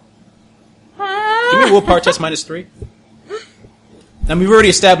 Give me a willpower test -3. Now, we've already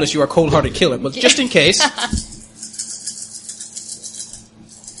established you are a cold-hearted killer, but just in case...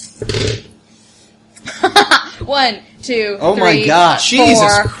 1, 2, Oh my 3, gosh. Jesus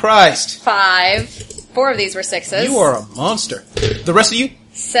 4, Christ. 5. 4 of these were 6s. You are a monster. The rest of you?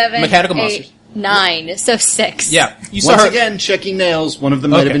 7, mechanical 8, monsters. 9. So 6. Yeah. You saw Once her... again, checking nails. One of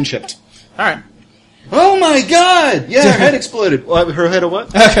them might Okay. have been chipped. Alright. Oh my god! Yeah, her head exploded. Her head of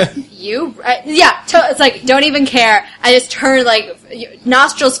what? You? It's like, don't even care. I just turned, like,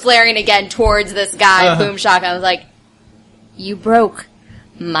 nostrils flaring again towards this guy, Boom Shock. I was like, you broke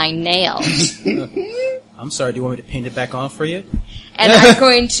my nails. I'm sorry, do you want me to paint it back on for you? And I'm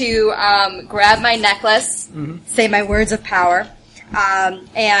going to grab my necklace, say my words of power,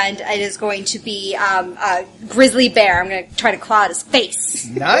 and it is going to be a grizzly bear. I'm going to try to claw at his face.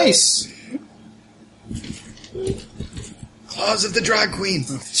 Nice. Claws of the drag queen.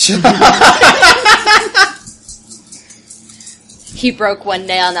 He broke one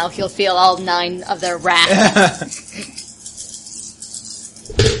nail, now he'll feel all 9 of their wrath.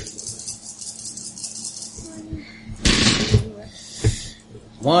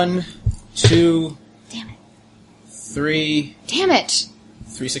 1, 2, Damn it. 3, Damn it.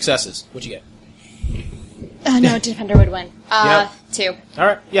 3 successes. What'd you get? Oh no, Defender would win. Yep. 2.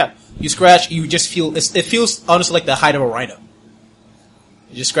 Alright, yeah. You scratch, you just feel, it feels honestly like the hide of a rhino.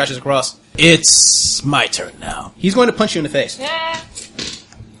 It just scratches across. It's my turn now. He's going to punch you in the face.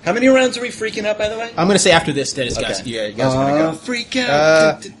 How many rounds are we freaking out, by the way? I'm going to say after this, Dennis, guys. Okay. Yeah, you guys are going to go. Freak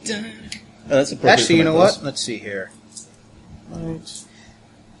out. Oh, that's appropriate. Actually, you know what? Let's see here. Right.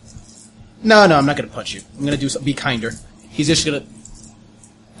 No, I'm not going to punch you. I'm going to do be kinder. He's just going to...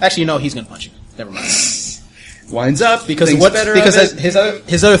 Actually, no, he's going to punch you. Never mind. Winds up Because thinks what? better Because of it.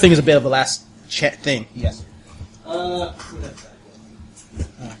 his other thing is a bit of a last thing. Yes.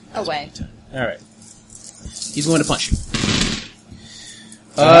 Away. All right. He's going to punch you.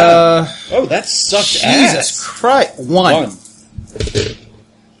 Oh, that sucked Jesus ass. Christ! 1.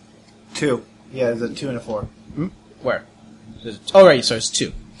 2. Yeah, there's a 2 and a 4. Where? Oh, right. Sorry, it's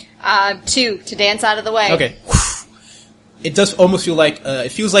 2. 2 to dance out of the way. Okay. It does almost feel like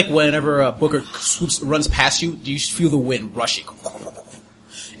it feels like whenever Booker runs past you, you feel the wind rushing.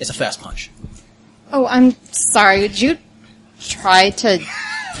 It's a fast punch. Oh, I'm sorry. Would you try to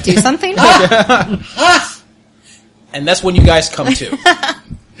do something? And that's when you guys come to.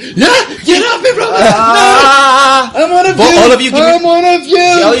 Get off me, brother! No! I'm one of you! All of you, I'm one of you!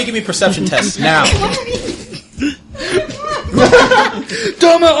 All of you give me perception tests now.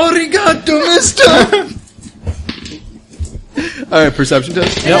 Toma origato, mister! Alright, perception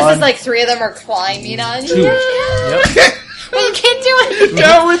test. And this is like 3 of them are climbing on you. Yep. Well, you can't do anything.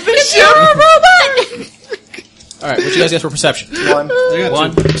 Down with the ship! You're a robot. All right, what you guys get for perception? 1.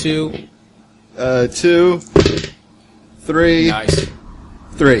 1, 2. 2, 3, Nice.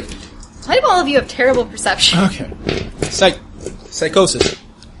 3. Why do all of you have terrible perception? Okay. Psychosis.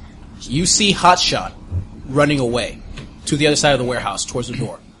 You see Hotshot running away to the other side of the warehouse towards the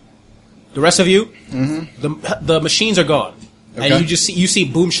door. The rest of you, the machines are gone, Okay. and you see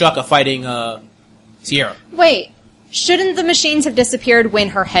Boom Shaka fighting Sierra. Wait, shouldn't the machines have disappeared when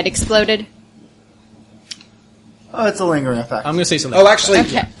her head exploded? Oh, it's a lingering effect. I'm going to say something. Oh, actually,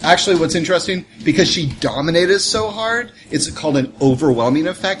 Okay. what's interesting, because she dominated us so hard, it's called an overwhelming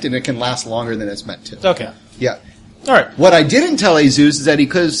effect, and it can last longer than it's meant to. Okay. Yeah. All right. What I didn't tell Jesus is that he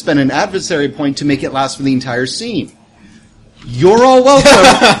could have spent an adversary point to make it last for the entire scene. You're all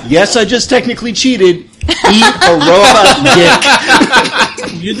welcome. Yes, I just technically cheated. Eat a robot dick.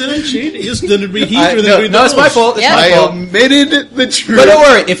 You didn't cheat. You just didn't reheat through the No, it's my fault. It's my I fault. omitted the truth. But don't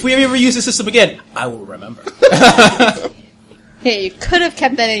worry. If we ever use the system again, I will remember. Hey, you could have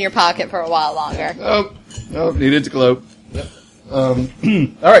kept that in your pocket for a while longer. Oh, needed to gloat. All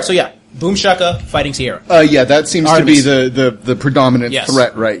right. So yeah, Boom Shaka fighting Sierra. Yeah, that seems Artemis. to be the predominant Yes.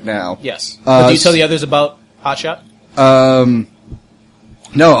 threat right now. Yes. But do you tell the others about Hotshot?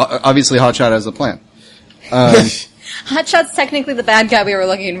 No, obviously Hotshot has a plan. Hotshot's technically the bad guy we were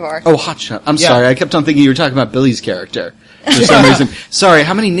looking for. Oh, Hotshot. I'm Yeah. sorry. I kept on thinking you were talking about Billy's character for some reason. Sorry,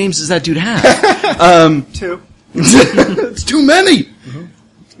 how many names does that dude have? 2. It's too many.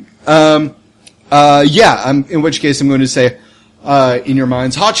 Yeah. In which case, I'm going to say, in your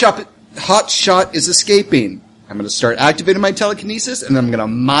minds, Hotshot is escaping. I'm going to start activating my telekinesis, and I'm going to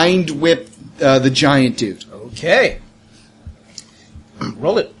mind whip the giant dude. Okay.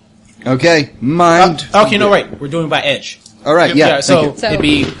 Roll it. Okay, mind. Okay, no, right. We're doing by edge. All right, yeah. So thank you.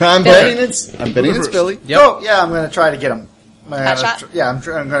 it'd be. I'm betting it's Billy. Yep. Oh, yeah, I'm going to try to get him. Hot shot? I'm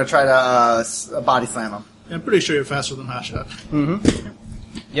going to try to body slam him. I'm pretty sure you're faster than Hot Shot.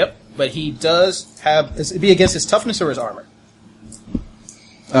 Yep. But he does have. It'd be against his toughness or his armor.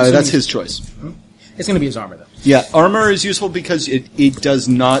 That's his choice. It's going to be his armor, though. Yeah, armor is useful because it does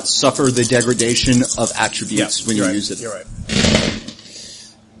not suffer the degradation of attributes when you use it. You're right.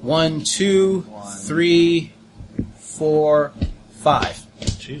 1, 2, 3, 4, 5.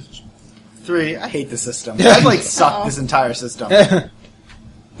 Jesus. 3. I hate the system. I'd suck this entire system.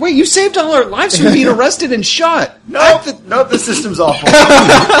 Wait, you saved all our lives from being arrested and shot. Nope, the system's awful.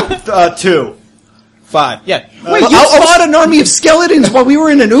 2. 5. Yeah. Wait, you fought an army of skeletons while we were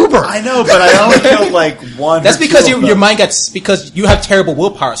in an Uber. I know, but I only killed 1. That's because your mind because you have terrible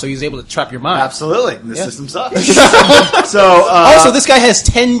willpower, so he's able to trap your mind. Absolutely. This system sucks. So, also, this guy has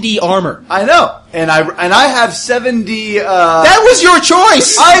 10D armor. I know. And I have 7D, That was your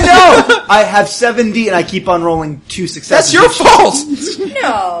choice! I know! I have 7D and I keep on rolling 2 successes. That's your fault!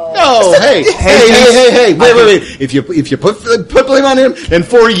 No. Oh, hey, wait. If you put blame on him, then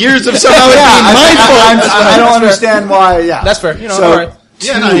 4 years of somehow it being my fault. I don't understand why, yeah. That's fair. So, all right.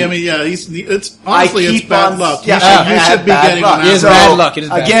 Yeah, no, I mean, yeah, it's honestly, it's bad luck. Yeah, You should be getting on It is average. bad luck. It is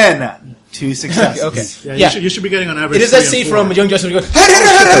bad Again, 2 successes. Okay. Yeah, you should be getting on average. It is that 3 scene and 4. from Young Justice where he goes,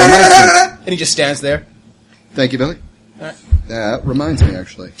 and he just stands there. Thank you, Billy. All right. That reminds me,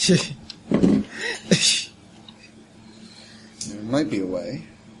 actually. There might be a way.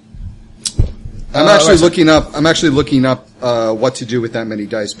 I'm actually looking up what to do with that many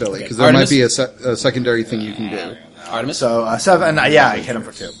dice, Billy, because there might be a secondary thing you can do. Artemis. So, 7, yeah, I hit him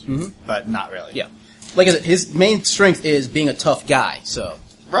for 2. But not really. Yeah. Like I said, his main strength is being a tough guy, so.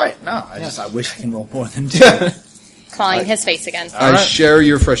 Right, no, I wish I can roll more than 2. Clawing his face again. I share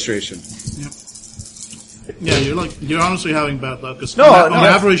your frustration. Yeah, you're honestly having bad luck. 'Cause No, on no.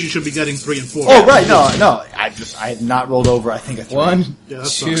 average, you should be getting 3 and 4. Oh, right, no, I have not rolled over, I think, a 3. 1, Yeah, that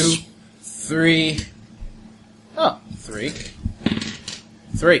 2, sucks. 3. Oh, 3.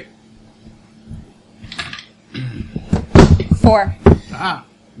 3. 4. Ah,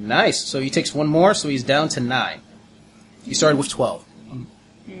 Nice. So he takes 1 more, so he's down to 9. You started with 12.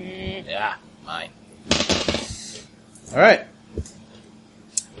 Yeah, mine. Alright.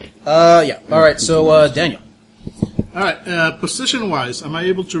 Yeah. Alright, so, Daniel. all right. Position-wise, am I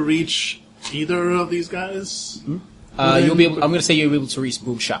able to reach either of these guys? You'll be able, I'm gonna say you'll be able to reach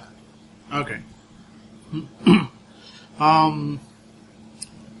Boom Shaka. Okay.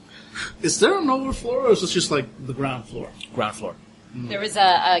 Is there an overfloor, or is this just like the ground floor? Ground floor. There was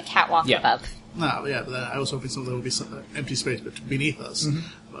a catwalk Yeah. above. No, yeah, but I was hoping there would be some empty space beneath us,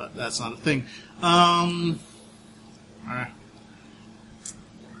 but that's not a thing. Alright.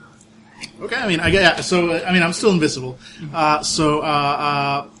 Okay, I mean, I'm still invisible. I'm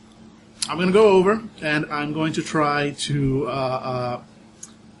gonna go over, and I'm going to try to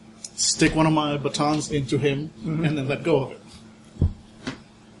stick one of my batons into him, and then let go of it.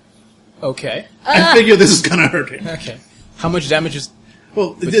 Okay. I figure this is gonna hurt him. Okay. How much damage is...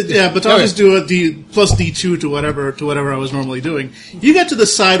 Well, batons do a D plus D2 to whatever I was normally doing. You get to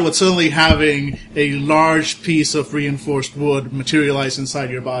decide what suddenly having a large piece of reinforced wood materialize inside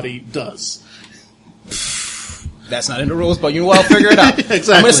your body does. That's not in the rules, but you know what? I'll figure it out.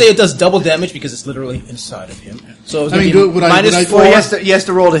 Exactly. I'm going to say it does double damage because it's literally inside of him. So it's I mean, going to be would I- minus would I- 4. Well, he has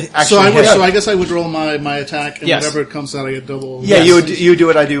to roll to actually hit. So I guess I would roll my attack, and Yes. whatever it comes out, I get double. Yeah, you do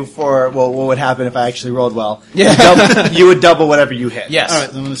what I do for, well, what would happen if I actually rolled well. Yeah. You would double whatever you hit. Yes. All right,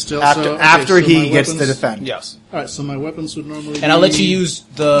 then I'm gonna still After so he my gets to weapons- defend. Yes. All right, so my weapons would normally. And I'll let you be- use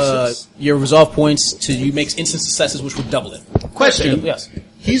your resolve points to you make instant successes, which would double it. Question. Yes.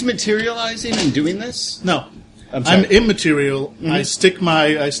 He's materializing and doing this? No. I'm sorry. I'm immaterial. I stick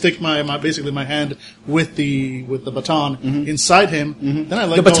my basically my hand with the baton inside him. Then I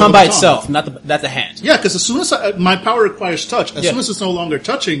let The go of baton by itself, not the hand. Yeah, because as soon as my power requires touch, as Yeah. soon as it's no longer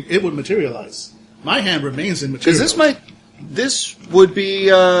touching, it would materialize. My hand remains immaterial. Because this would be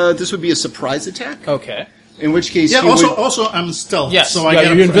a surprise attack. Okay. In which case, Yeah. he Also, I'm stealth. Yes. So I Yeah, get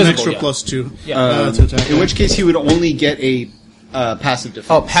you're an invisible, extra yeah. +2 Yeah. to attack. in which case he would only get a passive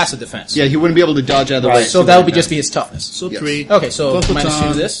defense. Oh, passive defense. Yeah, he wouldn't be able to dodge out of the way. So that would just be his toughness. So Yes. 3. Okay, so plus minus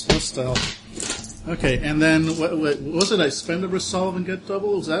baton, 2 this. plus stealth. Okay, and then what was it? I spend a resolve and get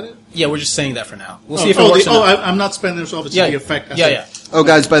double. Was that it? Yeah, we're just saying that for now. We'll see if it works. or not. I'm not spending resolve. It's Yeah, the effect. yeah. Oh,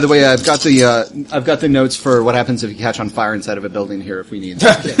 guys, by the way, I've got the notes for what happens if you catch on fire inside of a building here if we need. All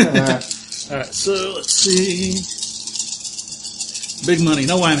right. So let's see. Big money,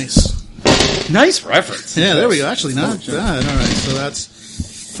 no whammies. Nice reference. Yeah, there we go. Actually, not bad. All right, so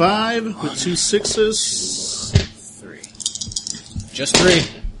that's 5 with 2 6s. 3. Just 3.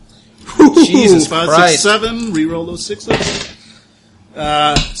 Jesus, 5, Christ. 6, 7. Reroll those 6s.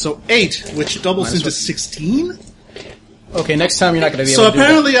 So 8, which doubles into 16. Okay, next time you're not going to be So able to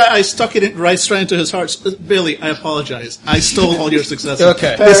apparently I stuck it right straight into his heart. Billy, I apologize. I stole all your successes.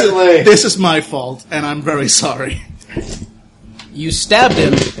 Okay. This is my fault, and I'm very sorry. do that. You stabbed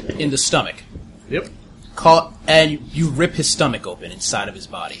him in the stomach. Yep. And you rip his stomach open inside of his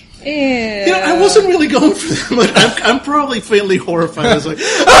body. Ew. You know, I wasn't really going for that, but I'm probably faintly horrified. I was like,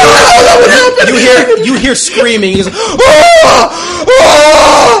 You hear screaming. He's like,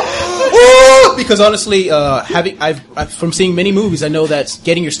 because honestly, I've from seeing many movies, I know that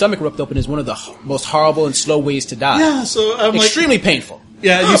getting your stomach ripped open is one of the most horrible and slow ways to die. yeah, so I'm like, Extremely painful.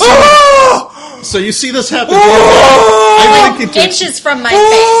 yeah, you see, so you see this happen. I really think Inches from my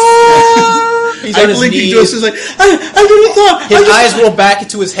face. He's I on his blinking knees. to us. He's like, I really thought. His eyes roll back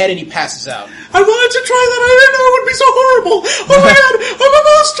into his head and he passes out. I wanted to try that. I didn't know it would be so horrible. Oh my god, I'm a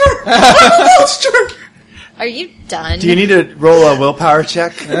monster. I'm a monster. Are you done? Do you need to roll a willpower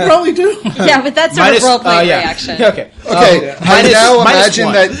check? I probably do. Yeah, but that's sort of role-playing reaction. Okay. Okay, I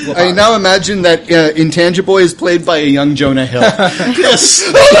now imagine that Intangible is played by a young Jonah Hill. Yes.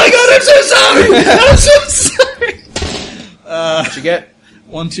 Oh my god, I'm so sorry! I'm so sorry! What'd you get?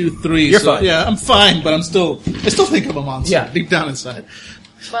 1, 2, 3. You're so, fine. Yeah, I'm fine, but I still think I'm a monster. Yeah. Deep down inside.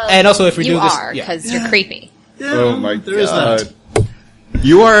 Well, And also, if we you do this, are, because you're creepy. Yeah, Oh my there is that. god.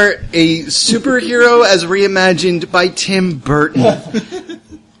 You are a superhero as reimagined by Tim Burton.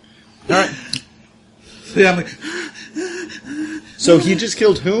 Alright. Yeah, I'm like, So he just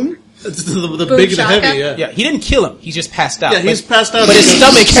killed whom? it's the big and the shotgun? heavy, yeah. Yeah, he didn't kill him. He just passed out. Yeah, he's passed out. But his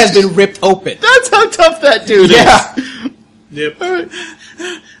stomach has been ripped open. That's how tough that dude Yeah. is. Yep. All right.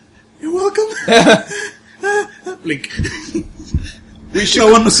 You're welcome. Blink.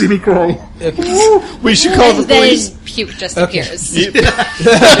 No one will see me cry. We should call the And then police. puke just appears. It's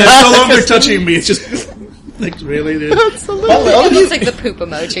no longer touching me. It's just like, really, dude. It looks like the poop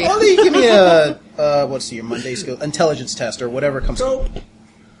emoji. Why don't you give me a, what's your Monday skill? Intelligence test or whatever comes up.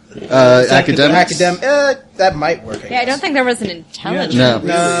 Academics? That might work. Yeah, I don't think there was an intelligence.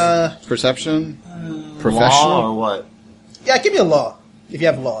 No. Perception? Law Professional? or what? Yeah, give me a law. If you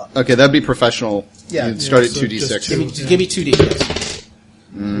have law. Okay, that'd be professional. Yeah. You'd start at so 2d6. just two. Give me 2D.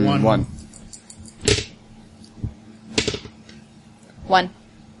 1. 1. 1.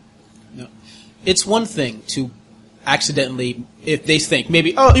 No. It's one thing to accidentally, if they think,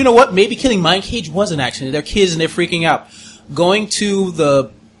 maybe, oh, you know what, maybe killing Mind Cage was an accident. They're kids and they're freaking out. Going to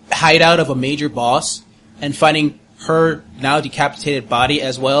the hideout of a major boss and finding her now decapitated body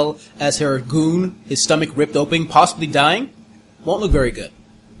as well as her goon, his stomach ripped open, possibly dying, won't look very good.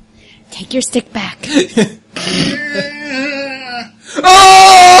 Take your stick back.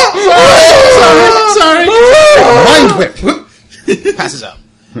 Sorry. Mind whip! Passes out.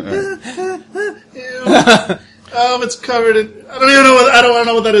 It's covered in. I don't even know what. I don't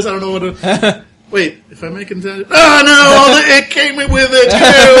know what that is. I don't know what. Wait, if I make intent. Oh no! All the ick came with it.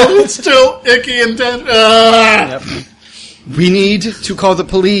 Ew, it's still icky intent. Yep. We need to call the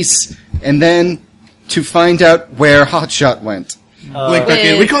police and then to find out where Hotshot went. Blink back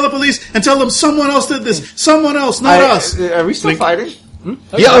in. We call the police and tell them someone else did this. Someone else, not us. Are we still fighting?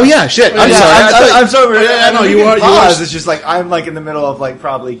 Yeah, oh yeah, shit. I'm sorry. I'm sorry. Yeah, no, we you can are- you pause. are- It's just like I'm like in the middle of like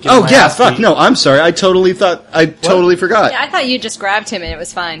probably. Getting Oh my yeah, ass fuck, beat. no, I'm sorry. I totally forgot. Yeah, I thought you just grabbed him and it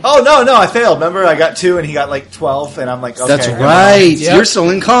was fine. Oh no, I failed. Remember, I got 2 and he got like 12, and I'm like, okay, That's never right. mind. Yep. You're still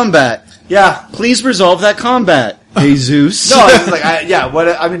in combat. Yeah. Please resolve that combat, Jesus. No, it's like what?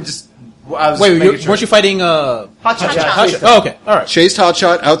 I mean, just I was. Wait, making sure. weren't you fighting, Hotshot? Yeah, Hotshot. chased him. Oh, okay, alright. Chased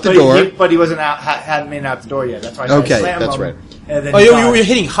Hotshot out the But door. but he wasn't out. Hadn't made it out the door yet. That's why. I Okay, slammed that's him, right. And then Oh, he you died. were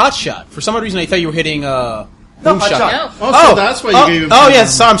hitting Hotshot. For some odd reason, I thought you were hitting, No, Boomshot. Hotshot. No. Oh, so that's why you gave him. Oh, yeah,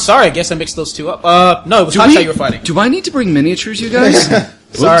 so I'm sorry. I guess I mixed those two up. No, it was Hotshot you were fighting. Do I need to bring miniatures, you guys?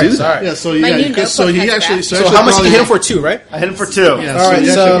 Sorry, do that. sorry. Yeah, so My yeah, new because so notebook he has actually. that. So how much did you hit him for? 2, right? I hit him for 2. Yeah, All right, he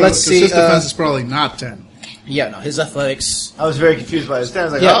so actually- let's 'cause see, His defense is probably not 10. Yeah, no, his athletics. I was very confused by his stand. I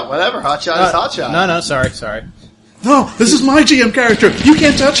was like, Yeah. oh, whatever. Hotshot is Hotshot. No, sorry. No, this is my GM character. You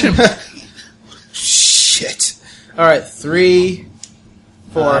can't touch him. Shit. Alright, 3,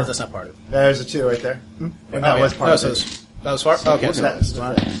 4. That's not part of it. There's a 2 right there. And that was part of it. That was far? Okay, What's so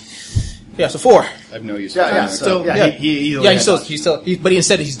that? Yeah, so 4. I have no use for Yeah, that. so Yeah. he easily Yeah, had that. but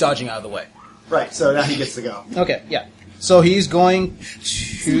instead he's dodging out of the way. Right, so now he gets to go. Okay, yeah. So he's going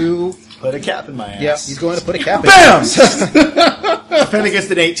to... Put a cap in my ass. Yeah, he's going to put a cap in. BAM! Defend against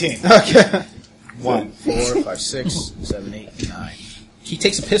an 18. Okay. 1. 4, 5, 6, 7, 8, 9. he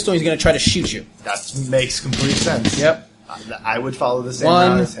takes a pistol and he's going to try to shoot you. That makes complete sense. Yep. I would follow the same route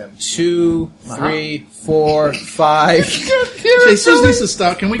 1, as him. 2, 3, 4, 5, Hey, Sis needs to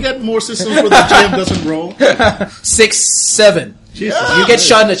stop. Can we get more systems where the GM doesn't roll? 6, 7. Jesus. You get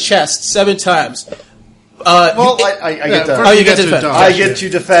shot in the chest 7 times. Well, I get to. Oh, you get to defend. dodge. I get to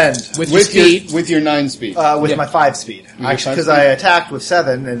defend With your speed. With your 9 speed. with Yeah. my 5 speed. Actually, because I attacked with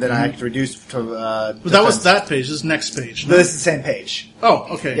 7, and then I had to reduce to. But that was that page. This is next page. No? This is the same page. Oh,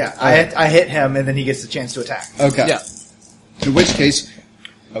 okay. Yeah, I hit him, and then he gets the chance to attack. Okay. Yeah. In which case,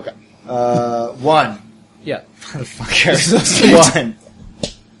 okay. 1. Yeah. Fuck cares. 1.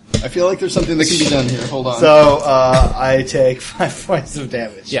 I feel like there's something that can be done here. Hold on. So I take 5 points of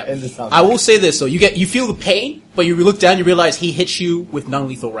damage. Yeah. In this round. I will say this though: you feel the pain, but you look down, you realize he hits you with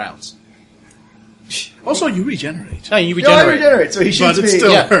non-lethal rounds. Also, you regenerate. No, you No, I regenerate. regenerate, so he shoots But it me.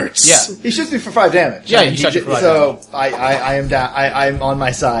 still Yeah. hurts. Yeah. He shoots me for 5 damage. Yeah, he shot you for 5 So I am down. I'm on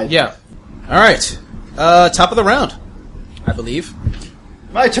my side. Yeah. All right. Top of the round, I believe.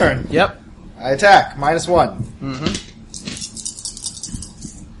 My turn. Yep. I attack. -1. Mm-hmm.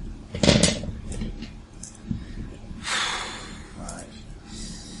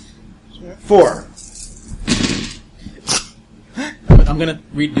 4. I'm gonna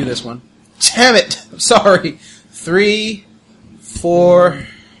redo this one. Damn it! I'm sorry. 3, 4,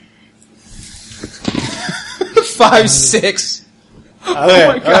 5, 6. Okay.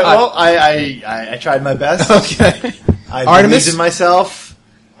 my God. Well, I tried my best. Okay. I Artemis? believed in myself.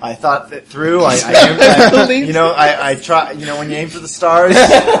 I thought it through. I try. You know, when you aim for the stars,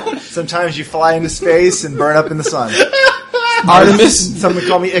 sometimes you fly into space and burn up in the sun. Artemis. Some would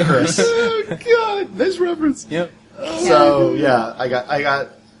call me Icarus. Oh, God. Nice reference. Yep. So yeah, I got.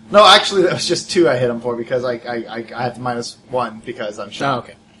 No, actually, that was just 2 I hit him for because I have to -1 because I'm Oh, shot.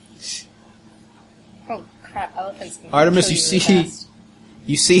 okay. Oh crap! Elephants. Can Artemis, kill you really see, fast.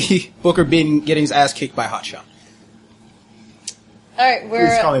 you see Booker getting his ass kicked by Hotshot. All right, Please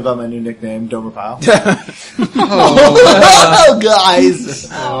we're call me by my new nickname, Domer Pile. Oh. guys!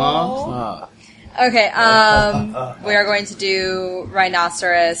 okay. We are going to do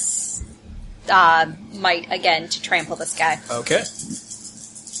rhinoceros might again to trample this guy. Okay.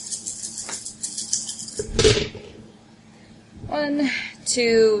 1,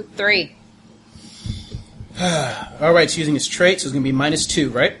 2, 3. All right. So using his trait, so it's gonna be -2,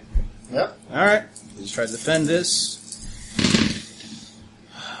 right? Yep. All right. Let's try to defend this.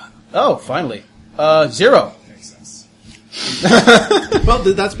 Oh, finally. 0. Well,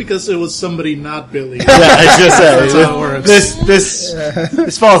 that's because it was somebody not Billy. Yeah, I was gonna say That's how it works.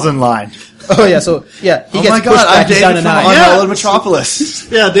 this falls in line. Oh yeah. So yeah, he Oh gets my pushed god, back. I'm He's down David to from 9. Unhallowed Metropolis.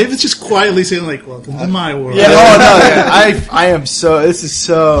 Yeah, David's just quietly saying like, "Welcome to my world." Yeah, oh no, I am so. This is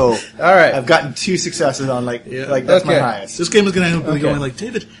so. All right. I've gotten 2 successes on like Yeah. that's my Okay. highest. This game is going to end up Okay. going like,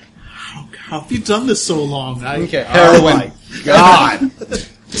 David, how have you done this so long? Okay. Oh my god!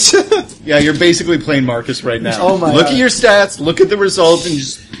 Yeah, you're basically playing Marcus right now. Oh my Look God. at your stats, look at the result, and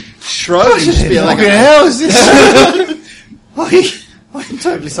just shrug and just be like, Fucking hell is this? I'm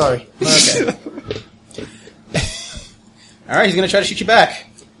totally sorry. Okay. All right. He's gonna try to shoot you back.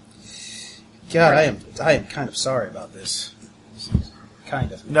 God, I am kind of sorry about this.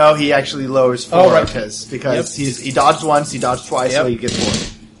 Kind of. No, he actually lowers 4 Oh, right. because Yep. he dodged once, he dodged twice, so Yep. he gets 4.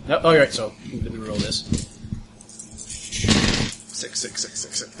 No, oh, you're right. So let me roll this.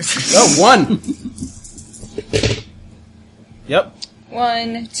 6. Oh, 1. Yep.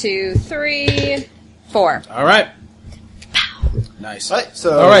 1, 2, 3, 4. All right. Nice. Right,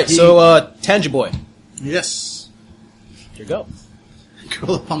 so All right. he- So Tangiboy, Yes. here you go.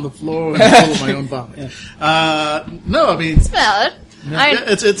 Curl up on the floor and pull my own vomit. No, I mean, Valid. yeah,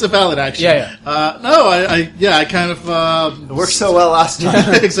 it's a valid action. Yeah, no, I kind of It worked so well last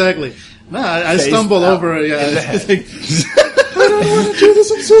time. exactly. No, I Phased stumble out over. Yeah, in the I head. think, I don't want to do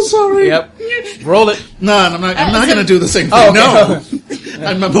this. I'm so sorry. Yep. Roll it. No, I'm not going to do the same thing. Oh, No,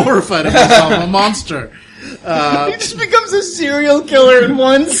 I'm horrified of myself. I'm a monster. he just becomes a serial killer at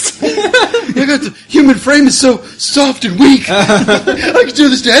once. The human frame is so soft and weak. I could do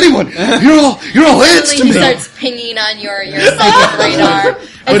this to anyone. You're all ants to Suddenly he me. starts pinging on your psychic radar.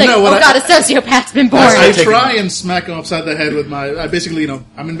 But It's like, no, oh what god, a sociopath's been born. I try and smack him upside the head with my. I basically,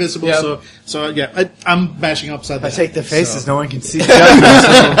 I'm invisible, Yep. so yeah, I'm bashing upside the I head. take the faces, So. no one can see. No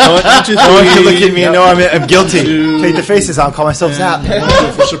one can look at me and know I'm guilty. Take the faces, I'll call myself Zap.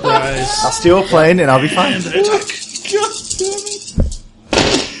 For surprise. I'll steal a plane and I'll be fine.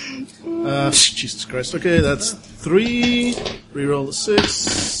 Jesus Christ. Okay, that's 3. Reroll the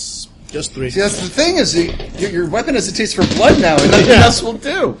 6. Just 3. See, that's the thing is, your weapon has a taste for blood now, and nothing else will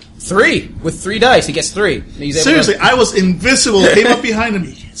do. 3 with 3 dice. He gets 3. He's able Seriously, I was invisible. Came up behind him.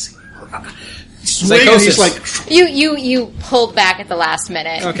 He can't see. Swing, and he's like, You pulled back at the last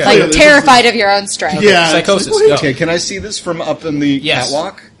minute, Okay. like Yeah, this terrified of your own strength. yeah, Psychosis. Go. Okay, can I see this from up in the Yes.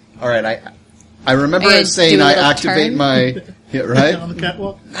 catwalk? All right, I remember Are you it saying gonna I do a little activate turn? my right. on the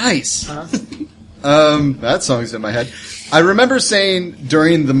catwalk. Nice. That song's in my head. I remember saying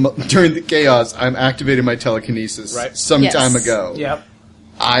during the chaos, I'm activating my telekinesis Right. some Yes. time ago. Yep.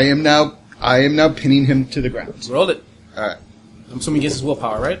 I am now pinning him to the ground. Rolled it. All right. I'm assuming he gets his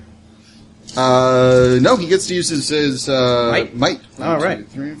willpower, right? No, he gets to use his might. All right. 1, 2,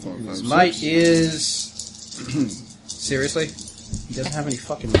 3, 4, 5, 6. Might is... Seriously? He doesn't have any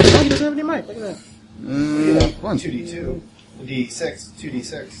fucking might. Oh, he doesn't have any might. Look at that. 1. 2d2, d6,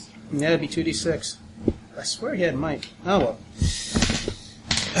 2d6. Yeah, it'd be 2d6. I swear he had might. Oh, well.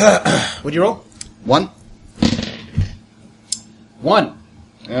 What'd you roll? 1 1.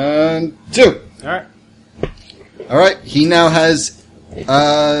 and 2. All right. All right. He now has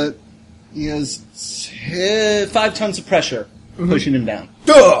 5 tons of pressure pushing him down.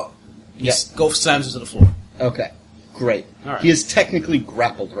 Yes. Go slams into the floor. Okay. Great. All right. He is technically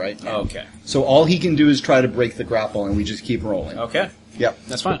grappled right now. Okay. So all he can do is try to break the grapple, and we just keep rolling. Okay. Yep.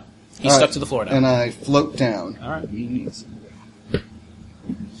 That's fine. He's All stuck right. to the floor now. And I float down. All right. He needs.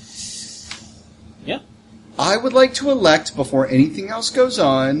 Yeah. I would like to elect, before anything else goes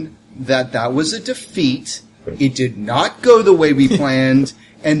on, that was a defeat. It did not go the way we planned,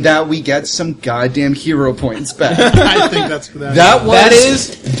 and that we get some goddamn hero points back. I think that's that. That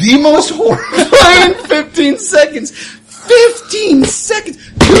is the most horrifying 15 seconds. 15 seconds!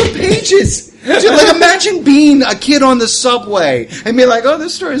 2 pages! Dude, like, imagine being a kid on the subway and be like, oh,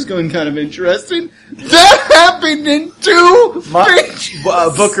 this story's going kind of interesting. That happened in 2 pages!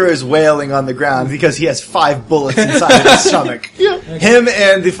 Booker is wailing on the ground because he has 5 bullets inside of his stomach. Yeah. Him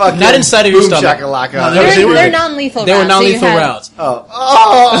and the fucking Not inside of your boom stomach. shakalaka. No, They're non-lethal They were rounds. so you non-lethal have- rounds.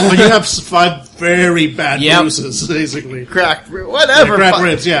 But you have 5 very bad Yep. bruises, basically. Cracked, whatever. Yeah, cracked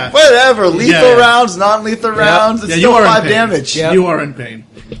ribs, yeah. Whatever. Lethal Yeah. rounds, non-lethal rounds. It's Yeah, still you are 5 in pain. damage. Yeah. You are in pain.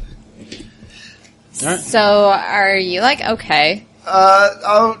 So, are you like okay?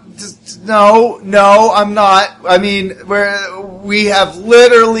 No, I'm not. I mean, we have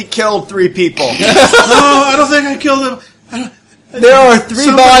literally killed 3 people. No, I don't think I killed him. There are 3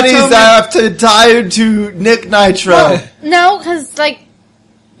 Somebody bodies tell me- that have tied to Nick Nitro. No, because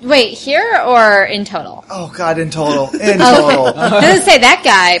wait, here or in total? Oh God, in total. In total. I was gonna say that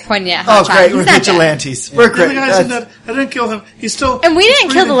guy pointing at Oh Hotshot. great, He's we're not dead. vigilantes. We're The other great. guy said that I didn't kill him. He's still. And we didn't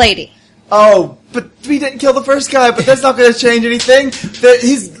kill the lady. Oh, but we didn't kill the first guy, but that's not going to change anything.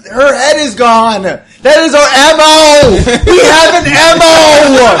 Her head is gone. That is our ammo! We have an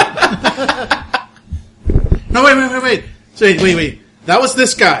ammo! No, wait. So, wait. That was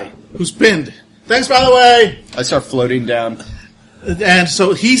this guy who's pinned. Thanks, by the way. I start floating down. And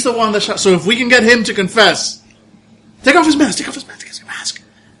so he's the one that shot. So if we can get him to confess, take off his mask. Take off his mask. Take off his mask.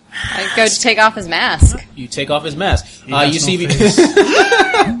 I go to take off his mask. You take off his mask. You has see, no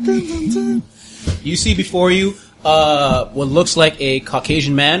you see before you what looks like a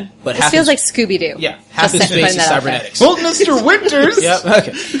Caucasian man, but This half feels his, like Scooby-Doo. yeah, half Just his face putting is that out there. cybernetics. Well, Mr. Winters! Yep.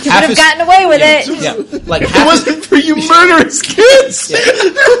 Okay. You would have gotten away with it. Yeah, like It half wasn't for you murderous kids!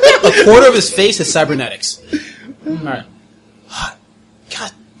 a quarter of his face is cybernetics. All right.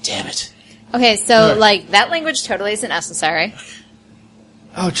 God damn it! Okay, so that language totally isn't necessary.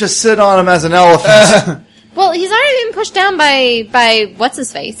 Oh, just sit on him as an elephant. Well, he's already been pushed down by what's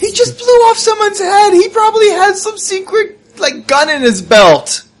his face. He just blew off someone's head. He probably has some secret, gun in his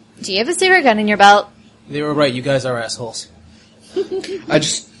belt. Do you have a secret gun in your belt? They were right. You guys are assholes.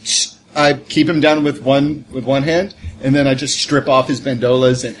 I keep him down with one hand, and then I just strip off his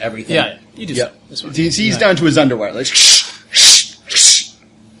bandolas and everything. Yeah, you do. Yep. This one. He's down to his underwear. Like,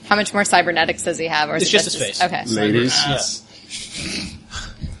 How much more cybernetics does he have? Or is It's it just his face. Okay. ladies. Yeah.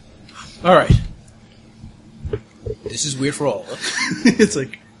 All right. This is weird for all of us. It's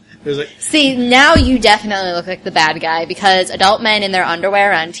like See, now you definitely look like the bad guy because adult men in their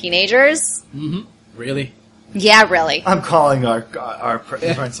underwear on teenagers. Really? Yeah, really. I'm calling our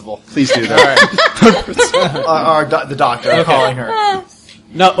principal. Please do that. All right. The doctor. I'm calling her.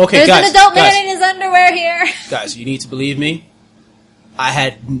 No. Okay, There's guys. an adult guys, man in his underwear here. guys, you need to believe me. I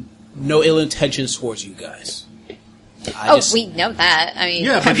had no ill intentions towards you guys. We know that. I mean,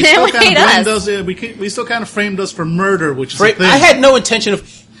 yeah, but they you still would kind hate of framed us. us. We still kind of framed us for murder, which is the thing. I had no intention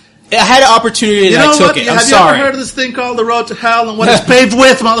of. I had an opportunity and You know I took what? it. I'm Have sorry. you ever heard of this thing called the road to hell and what it's paved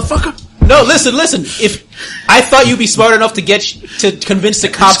with, motherfucker? No, listen. If I thought you'd be smart enough to to convince the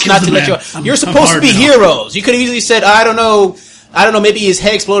cops not to let you. You're supposed to be heroes. You could have easily said, I don't know, maybe his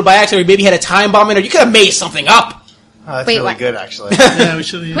head exploded by accident, or maybe he had a time bomb in it, or you could have made something up. That's Wait, really what? good, actually. Yeah, we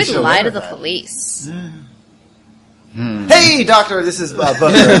should. Would lie to the police. Hey, doctor, this is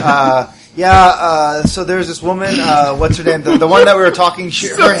Booker. So there's this woman, what's her name? The one that we were talking,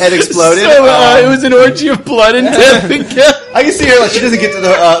 her head exploded. it was an orgy of blood and death. I can see her, like, she doesn't get to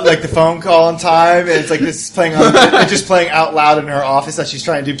the phone call on time, and it's like this is playing it's just playing out loud in her office as she's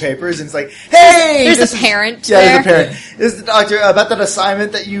trying to do papers, and it's like, hey! There's a parent Yeah, there. there's a parent. This is the doctor, about that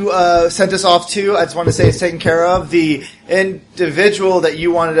assignment that you sent us off to, I just want to say it's taken care of. The individual that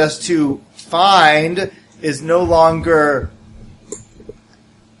you wanted us to find is no longer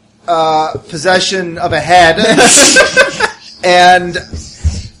possession of a head, and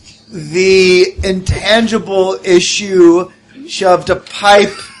the intangible issue shoved a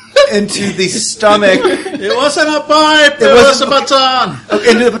pipe into the stomach. It wasn't a pipe. It was a baton.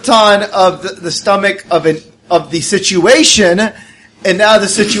 Into the baton of the stomach of the situation, and now the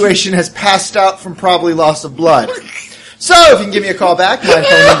situation has passed out from probably loss of blood. So, if you can give me a call back, my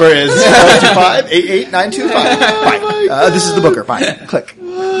phone number is 425-88925. Fine. This is the Booker. Fine. Click.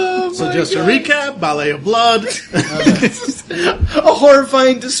 So just to recap, ballet of blood. A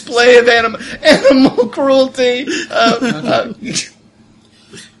horrifying display of animal cruelty.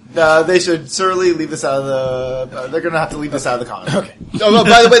 They should certainly leave this out of the... they're going to have to leave this out of the comment. Okay. Oh,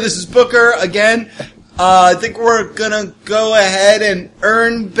 by the way, this is Booker again. I think we're gonna go ahead and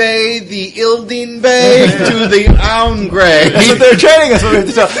Ern Bay the Ilding Bay to the Aun Grey. That's what they're training us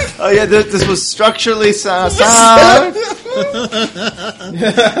with. Oh yeah, this was structurally sound.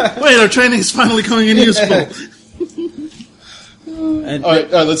 Wait, our training is finally coming in useful. And All right,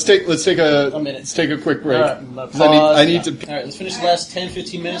 let's take a minute. Let's take a quick break. All right, I need to. All right, let's finish the last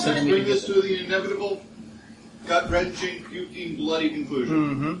 10-15 minutes, and then we can get to the inevitable, gut-wrenching, puking, bloody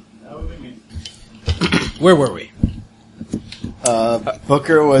conclusion. Where were we?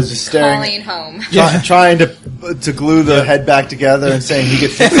 Booker was just staring, Calling home. trying to glue the head back together and saying he could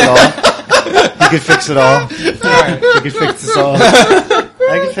fix it all. He could fix it all. He could fix this all. I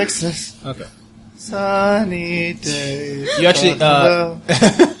can fix this. Okay. Sunny days. You actually,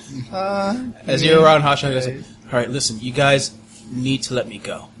 as you're around Hotshot, you guys say, all right, listen, you guys need to let me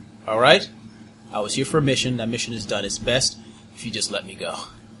go. All right? I was here for a mission. That mission is done. It's best if you just let me go.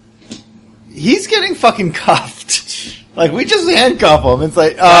 He's getting fucking cuffed. Like, we just handcuff him. It's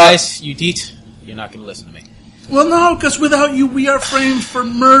like, Guys, you deet, you're not going to listen to me. Well, no, because without you, we are framed for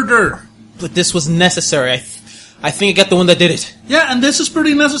murder. But this was necessary. I think I got the one that did it. Yeah, and this is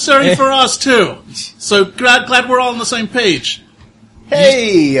pretty necessary for us, too. So glad we're all on the same page.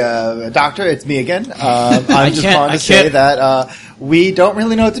 hey, doctor, it's me again. I just wanted to say that we don't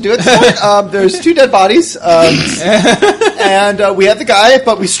really know what to do at this point. There's 2 dead bodies, and we have the guy,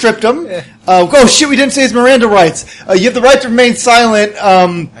 but we stripped him. Oh shit, we didn't say his Miranda rights. You have the right to remain silent.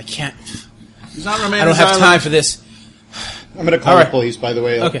 I can't. He's not remaining I don't have silent. time for this. I'm going to call the police, by the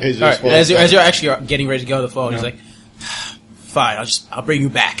way. Okay. All right. As you're actually getting ready to go on the phone, he's like, "Fine, I'll bring you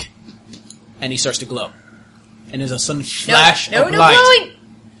back." And he starts to glow, and there's a sudden flash of light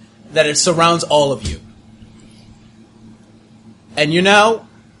that it surrounds all of you, and you're now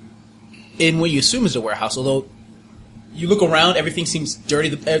in what you assume is a warehouse. Although you look around, everything seems dirty.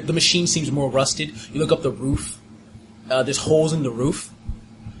 The machine seems more rusted. You look up the roof. There's holes in the roof.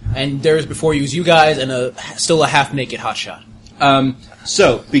 And there's before you guys and still a half-naked hotshot.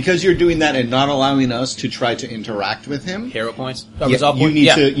 So, because you're doing that and not allowing us to try to interact with him, Hero points? you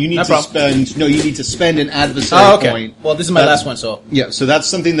need to spend an adversary point. Well, this is my last one, so... Yeah, so that's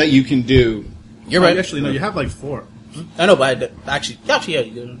something that you can do. You're right. Actually, no, you have like 4. I know, but actually, yeah,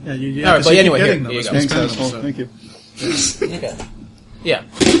 you do. Yeah, you All right, but anyway, here them. you go. Thanks, asshole. Thank you. Okay. Yeah.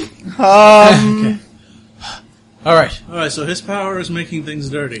 Okay. All right. All right, so his power is making things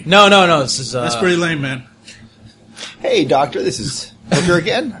dirty. No. This is... That's pretty lame, man. Hey, doctor, this is Booker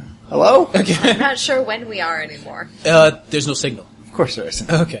again. Hello? I'm not sure when we are anymore. There's no signal. Of course there is.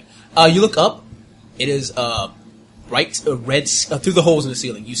 Okay. You look up. It is red through the holes in the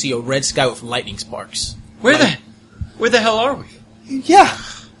ceiling. You see a red sky with lightning sparks. Where the hell are we? Yeah.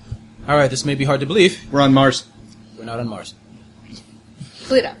 All right, this may be hard to believe. We're on Mars. We're not on Mars.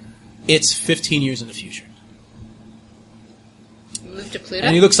 Pluto. It's 15 years in the future. Move to Pluto?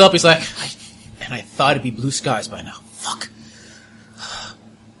 And he looks up, he's like, I thought it'd be blue skies by now. Fuck.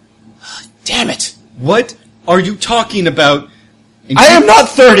 Damn it. What are you talking about? I am not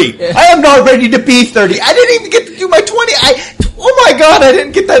 30. I am not ready to be 30. I didn't even get to do my 20. Oh my god, I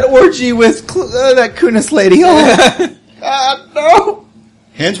didn't get that orgy with that Kunis lady. Oh, god, no.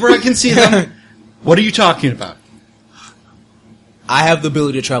 Hands where I can see them. What are you talking about? I have the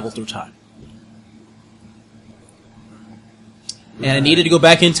ability to travel through time. And I needed to go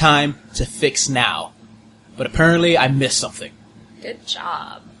back in time to fix now. But apparently I missed something. Good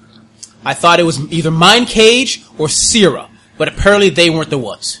job. I thought it was either Mind Cage or Sierra, but apparently they weren't the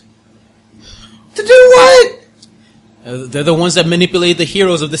ones. To do what? They're the ones that manipulate the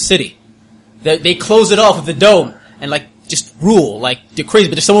heroes of the city. They close it off with the dome and just rule. They're crazy,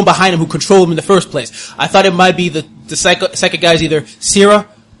 but there's someone behind them who controls them in the first place. I thought it might be the second guy's either Sierra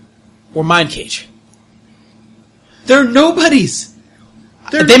or Mind Cage. They're nobodies.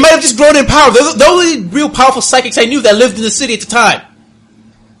 They might have just grown in power. They're the only real powerful psychics I knew that lived in the city at the time.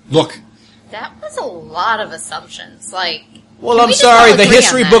 Look. That was a lot of assumptions. Well, I'm sorry. The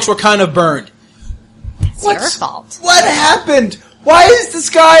history books were kind of burned. It's your fault. What happened? Why is the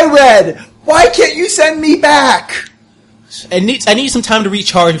sky red? Why can't you send me back? I need some time to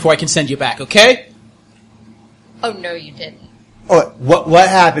recharge before I can send you back, okay? Oh, no, you didn't. Oh, what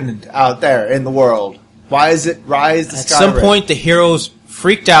happened out there in the world? Why is the sky red? At some point, the heroes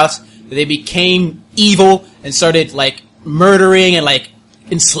freaked out. They became evil and started, murdering and,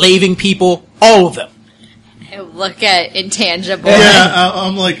 enslaving people. All of them. I look at Intangible. Yeah,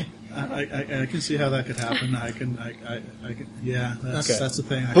 I'm like, I can see how that could happen. I can, yeah, that's the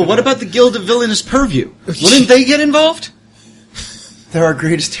thing. But what about the Guild of Villainous Purview? Wouldn't they get involved? They're our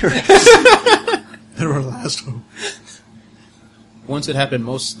greatest heroes. They're our last hope. Once it happened,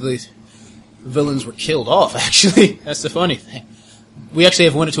 most of the villains were killed off, actually. That's the funny thing. We actually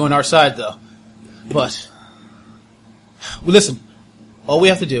have one or two on our side, though. But, well, listen, all we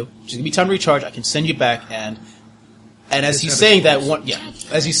have to do, just give me time to recharge, I can send you back, and as he's saying that one,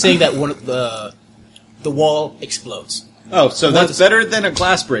 the wall explodes. Oh, so that's better than a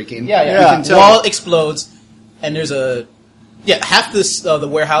glass breaking. Yeah. The wall explodes, and there's half the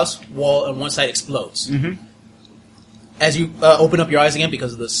warehouse wall on one side explodes. Mm-hmm. As you open up your eyes again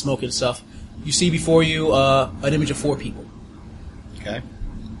because of the smoke and stuff, you see before you an image of 4 people. Okay.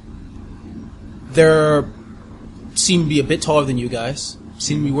 They seem to be a bit taller than you guys.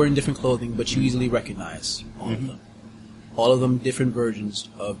 Seem to be wearing different clothing, but you easily recognize all of them. All of them different versions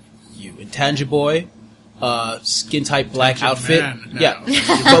of you. Intangiboy, skin type black outfit. Yeah.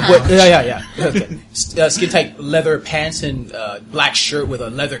 Yeah. Okay. Skin type leather pants and black shirt with a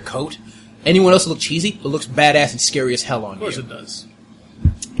leather coat. Anyone else look cheesy? It looks badass and scary as hell on you. Of course it does.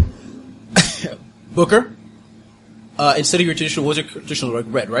 Booker, instead of your traditional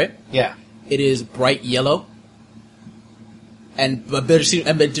red, right? Yeah. It is bright yellow, but there seems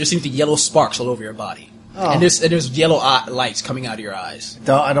to be yellow sparks all over your body, and there's yellow lights coming out of your eyes.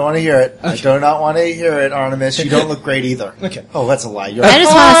 I don't want to hear it. Okay. I do not want to hear it, Artemis. You don't look great either. Okay. Oh, that's a lie. I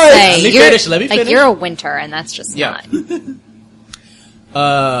just want to say, let me finish. You're a winter, and that's just not.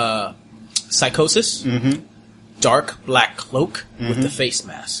 Psychosis, dark black cloak with the face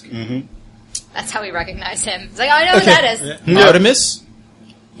mask. Mm-hmm. That's how we recognize him. It's like, I know who that is. Yeah. Artemis,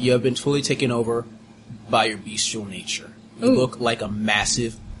 you have been fully taken over by your bestial nature. You look like a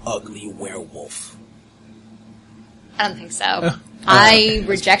massive, ugly werewolf. I don't think so. I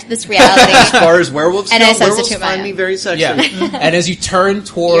reject this reality. As far as werewolves and go, I werewolves substitute find me very sexy. Yeah. And as you turn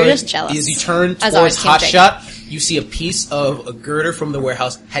towards, You're just jealous. towards Hotshot, you see a piece of a girder from the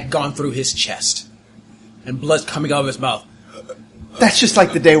warehouse had gone through his chest, and blood coming out of his mouth. That's just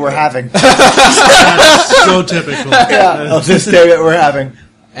like the day we're having. That's so typical. Yeah, of this day that we're having.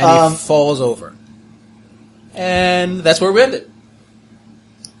 And he falls over. And that's where we end it.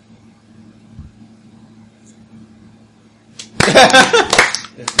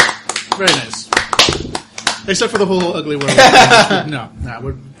 Very nice. Except for the whole ugly world. No,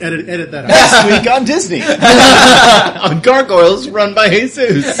 we'll edit that out. This week on Disney. On Gargoyles, run by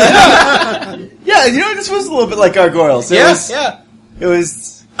Jesus. Yeah, this was a little bit like Gargoyles. It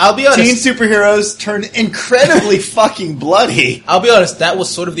was I'll be honest. teen superheroes turned incredibly fucking bloody. I'll be honest, that was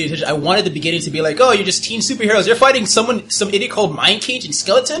sort of the intention. I wanted the beginning to be like, oh, you're just teen superheroes. You're fighting some idiot called Mind Cage and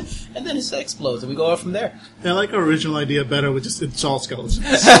Skeleton, and then it explodes, and we go out from there. Yeah, I like our original idea better with it's all skeletons.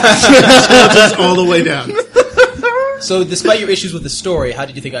 Skeletons all the way down. So, despite your issues with the story, how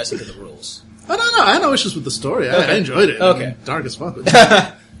did you think I took the rules? I don't know. I had no issues with the story. I enjoyed it. Okay. I mean, dark as fuck.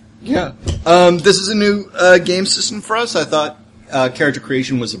 Yeah. This is a new game system for us. I thought character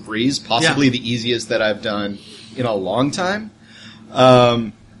creation was a breeze, possibly the easiest that I've done in a long time.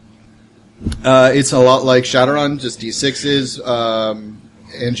 It's a lot like Shadowrun, just D6s,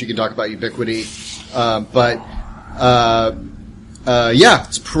 and you can talk about ubiquity. It's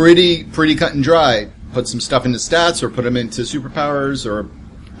pretty cut and dry. Put some stuff into stats, or put them into superpowers, or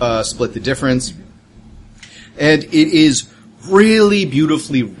split the difference. And it is really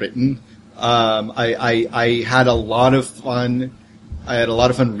beautifully written. I had a lot of fun. I had a lot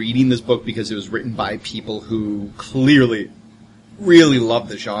of fun reading this book because it was written by people who clearly really love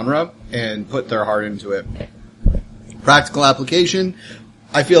the genre and put their heart into it. Practical application,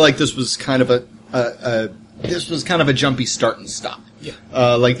 I feel like this was kind of a jumpy start and stop. Yeah.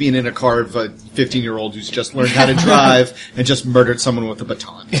 Like being in a car of a 15-year-old who's just learned how to drive and just murdered someone with a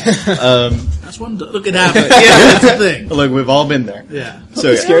baton. That's one look at happen. Yeah, that's the thing. Like, we've all been there. Yeah.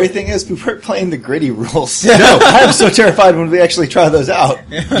 So the scary thing is we weren't playing the gritty rules. No, I'm so terrified when we actually try those out.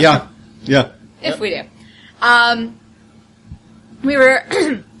 Yeah. If we do. We were,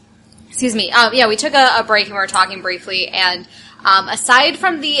 excuse me, we took a break and we were talking briefly, and aside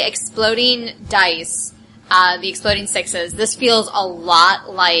from the exploding dice, the exploding sixes, this feels a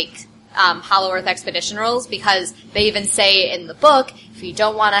lot like Hollow Earth Expedition rules, because they even say in the book, if you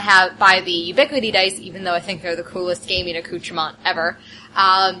don't want to buy the Ubiquity dice, even though I think they're the coolest gaming accoutrement ever,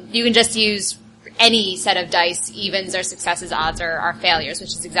 you can just use any set of dice, evens or successes, odds or failures, which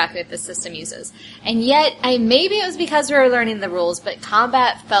is exactly what this system uses. And yet, maybe it was because we were learning the rules, but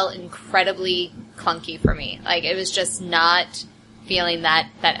combat felt incredibly clunky for me. Like, it was just not feeling that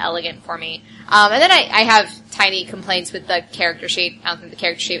elegant for me. And then I have tiny complaints with the character sheet. I don't think the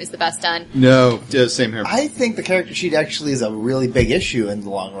character sheet was the best done. No, same here. I think the character sheet actually is a really big issue in the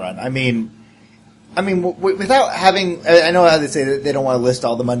long run. I mean, without having, I know how they say that they don't want to list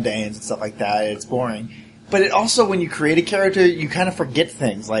all the mundanes and stuff like that. It's boring. But it also, when you create a character, you kind of forget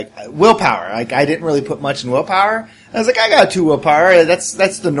things like willpower. Like, I didn't really put much in willpower. I was like, I got 2 willpower.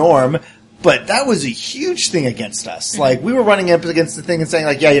 That's the norm. But that was a huge thing against us. Like, we were running up against the thing and saying,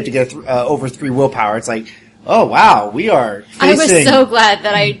 like, yeah, you have to get over 3 willpower. It's like, oh, wow, we are facing... I was so glad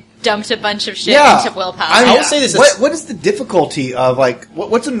that I dumped a bunch of shit into willpower. I will say this. What is the difficulty of, like,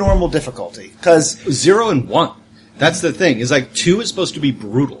 what's a normal difficulty? Because 0 and 1. That's the thing. Is like 2 is supposed to be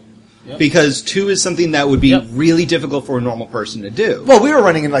brutal. Yep. Because 2 is something that would be really difficult for a normal person to do. Well, we were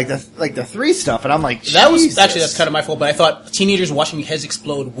running in like the 3 stuff, and I'm like, that's kind of my fault. But I thought teenagers watching heads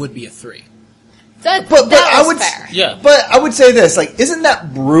explode would be a 3. But I would fair. Yeah. But I would say this, like, isn't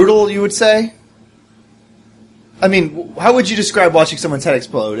that brutal? You would say. I mean, how would you describe watching someone's head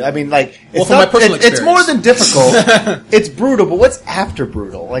explode? I mean, like, from my personal experience, it's more than difficult. It's brutal, but what's after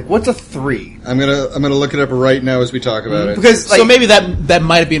brutal? Like, what's a 3? I'm gonna look it up right now as we talk about it. Because, like, so maybe that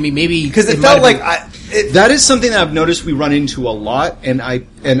might have been me. Maybe because it felt like that is something that I've noticed we run into a lot, and I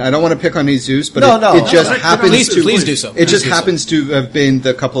don't want to pick on Jesus, but it just happens. Please do so. It just happens to have been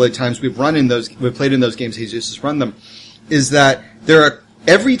the couple of times we've played in those games. Jesus has run them. Is that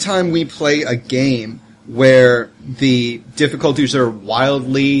every time we play a game where the difficulties are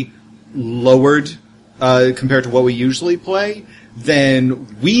wildly lowered compared to what we usually play, then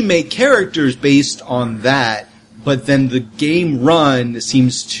we make characters based on that, but then the game run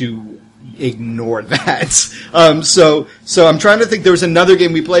seems to ignore that. So I'm trying to think. There was another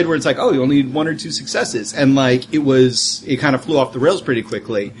game we played where it's like, oh, you only need 1 or 2 successes, and like it kind of flew off the rails pretty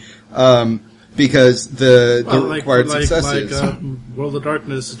quickly. Because the required successes. Like World of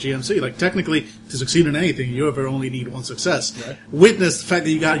Darkness GMC. Like, technically, to succeed in anything, you ever only need 1 success. Right. Witness the fact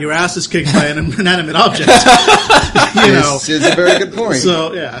that you got your asses kicked by an inanimate object. This is a very good point.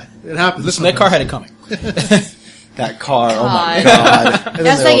 So, yeah, it happens. Listen, that car had it coming. That car, oh my god.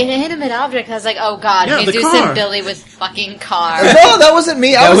 That's like an inanimate object. I was like, oh god, Yeah, Jesus and Billy with fucking car. No, that wasn't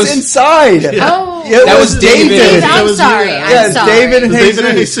me. I was inside. Yeah. Oh. Yeah, That was David. I'm was sorry. you. I'm sorry. David and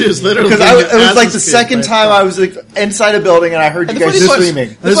Jesus, literally. Because it was like the asses second kicked, time right? I was like inside a building and I heard you guys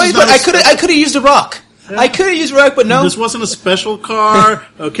screaming. I could have used a rock. I could have used a rock, but no. This wasn't a special car,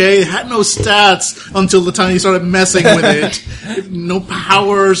 okay? It had no stats until the time you started messing with it. No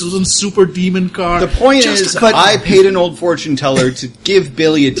powers. It wasn't super demon car. The point is, I paid an old fortune teller to give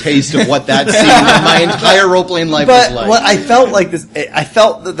Billy a taste of what that scene in my entire role-playing life was like. But what I felt like this, I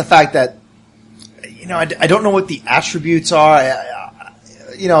felt that the fact that, I don't know what the attributes are.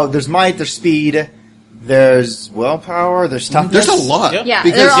 There's might, there's speed, there's willpower, there's toughness. There's a lot. Yeah,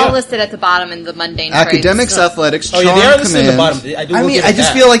 because, they're all listed at the bottom in the mundane academics, traits. athletics, they charm, are listed at the command. bottom. I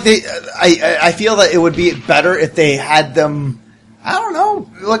just feel like I feel that it would be better if they had them, I don't know,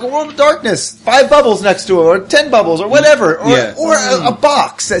 like a World of Darkness, 5 bubbles next to it, or 10 bubbles, or whatever, or a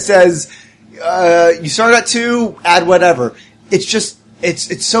box that says, you start at 2, add whatever. It's just,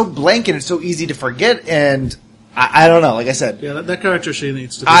 it's so blank and it's so easy to forget, and I don't know, like I said. Yeah, that character sheet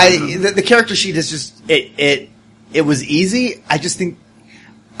needs to be the character sheet is just, it was easy. I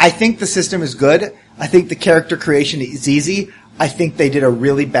think the system is good. I think the character creation is easy. I think they did a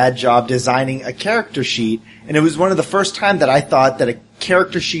really bad job designing a character sheet, and it was one of the first time that I thought that a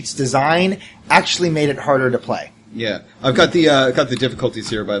character sheet's design actually made it harder to play. Yeah, I've got the difficulties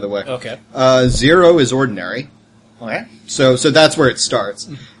here, by the way. Okay. 0 is ordinary, Okay. so that's where it starts.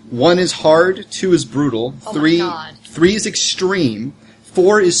 1 is hard, 2 is brutal, Oh my 3 God. 3 is extreme,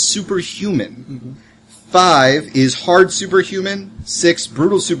 4 is superhuman, 5 is hard superhuman, 6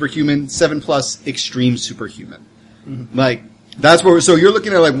 brutal superhuman, 7 plus extreme superhuman. Like that's where. So you're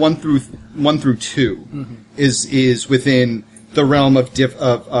looking at like 1 through 2 is within the realm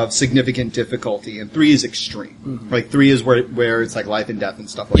of significant difficulty, and 3 is extreme. Like 3 is where it's like life and death and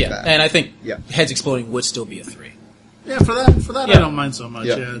stuff like that. And I think Yeah. heads exploding would still be a 3. Yeah, for that Yeah. I don't mind so much.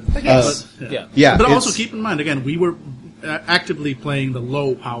 Yeah. Yeah, guess. But, Yeah. Yeah, But it's- also keep in mind, again, we were actively playing the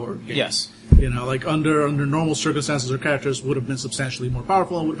low power game. Yes. You know, like under normal circumstances, our characters would have been substantially more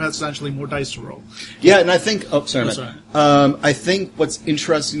powerful and would have had substantially more dice to roll. Yeah, and I think. Oh, sorry, That's man. right. I think what's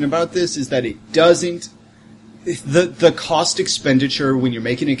interesting about this is that it doesn't. The cost expenditure when you're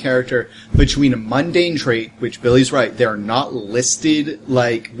making a character between a mundane trait, which Billy's right, they're not listed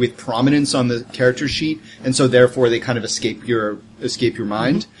like with prominence on the character sheet, and so therefore they kind of escape your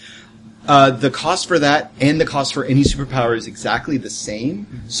mind. The cost for that and the cost for any superpower is exactly the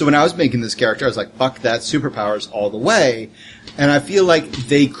same. So when I was making this character, I was like, fuck that, superpowers all the way. And I feel like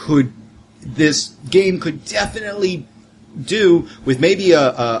this game could definitely do with maybe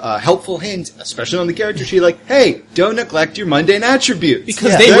a helpful hint, especially on the character sheet, like, hey, don't neglect your mundane attributes.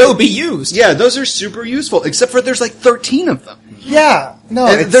 Because they will be used. Yeah, those are super useful, except for there's like 13 of them. Yeah. No,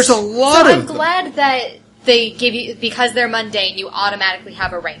 And there's a lot So of I'm them. glad that they give you, because they're mundane, you automatically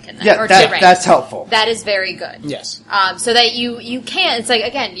have a rank in them. yeah, or two ranks. that's helpful. That is very good. Yes. So that you can, it's like,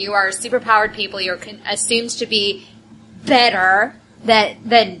 again, you are superpowered people, you're assumed to be better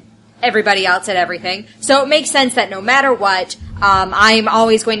than everybody else at everything. So it makes sense that no matter what, I'm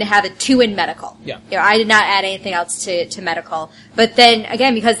always going to have a 2 in medical. Yeah. You know, I did not add anything else to medical. But then,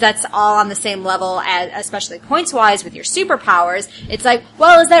 again, because that's all on the same level, as, especially points-wise with your superpowers, it's like,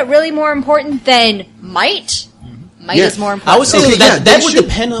 well, is that really more important than might? Might Yeah. is more important. I would say Okay, yeah, that they would should-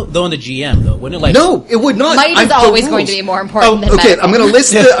 depend though on the GM though, wouldn't it? Like No, it would not. Might is always going to be more important than okay, medical. I'm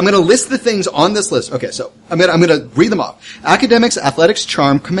going to list the things on this list. Okay, so I'm going to read them off. Academics, athletics,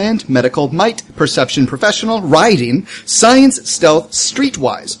 charm, command, medical, might, perception, professional, riding, science, stealth,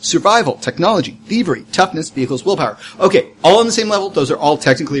 streetwise, survival, technology, thievery, toughness, vehicles, willpower. Okay, all on the same level. Those are all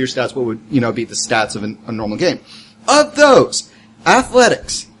technically your stats. What would, be the stats of a normal game? Of those,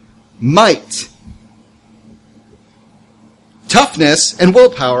 athletics, might, toughness, and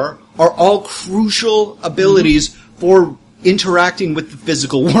willpower are all crucial abilities for interacting with the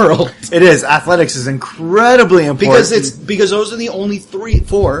physical world. It is. Athletics is incredibly important. Because those are the only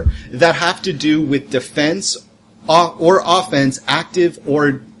 4 that have to do with defense or offense, active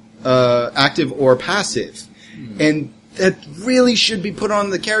or passive. And that really should be put on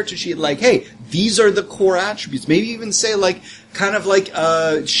the character sheet like, hey, these are the core attributes. Maybe even say kind of like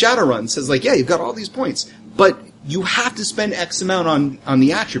Shadowrun says like, yeah, you've got all these points, but you have to spend X amount on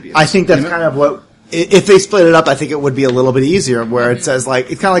the attributes. I think that's kind of what, if they split it up, I think it would be a little bit easier where it says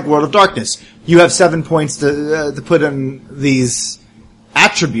like, it's kind of like World of Darkness. You have 7 points to put in these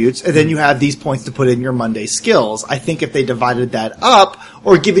attributes, and then you have these points to put in your Monday skills. I think if they divided that up,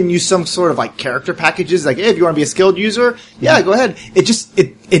 or given you some sort of like character packages, like, hey, if you want to be a skilled user, yeah, go ahead.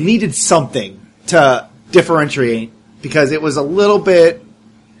 It needed something to differentiate, because it was a little bit,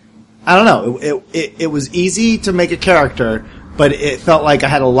 I don't know, it was easy to make a character, but it felt like I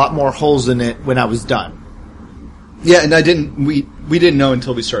had a lot more holes in it when I was done. Yeah, and we didn't know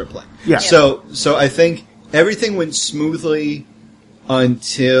until we started playing. Yeah. So I think everything went smoothly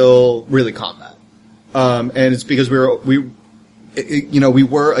until really combat. And it's because we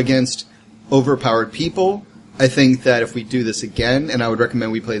were against overpowered people. I think that if we do this again, and I would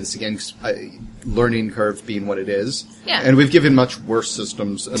recommend we play this again, 'cause learning curve being what it is. Yeah. And we've given much worse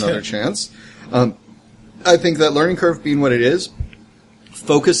systems another chance. I think that learning curve being what it is,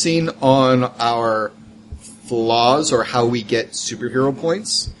 focusing on our flaws or how we get superhero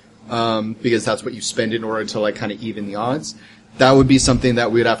points, because that's what you spend in order to like kind of even the odds. That would be something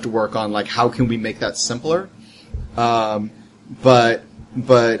that we'd have to work on. Like, how can we make that simpler? But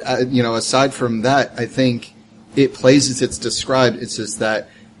aside from that, I think it plays as it's described. It's just that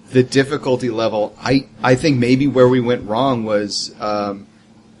the difficulty level. I think maybe where we went wrong was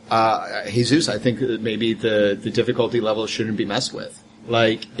Jesus. I think that maybe the difficulty level shouldn't be messed with.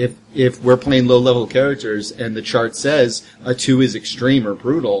 Like, if we're playing low level characters and the chart says a 2 is extreme or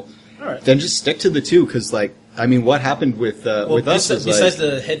brutal, then just stick to the 2, because what happened with us is besides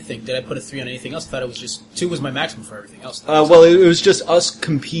the head thing, did I put a 3 on anything else? I thought it was just 2 was my maximum for everything else. It was just us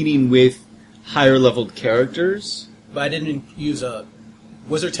competing with higher leveled characters. But I didn't use a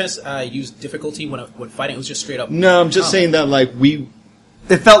Was there tests used difficulty when fighting? It was just straight up. No, I'm just saying that like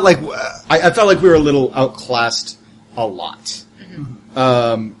It felt like I felt like we were a little outclassed a lot.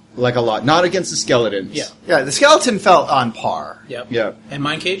 Like a lot. Not against the skeletons. Yeah. the skeleton felt on par. Yep. Yeah. And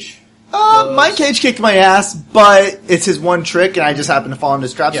Mind Cage? Mind Cage kicked my ass, but it's his one trick, and I just happened to fall into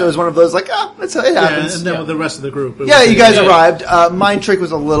his trap. So it was one of those like, it happens. Yeah, and then with the rest of the group. You guys arrived. Mind Trick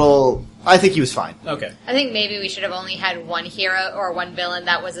was a little. I think he was fine. Okay. I think maybe we should have only had one hero or one villain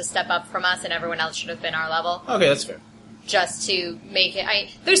that was a step up from us, and everyone else should have been our level. Okay, that's fair. Just to make it.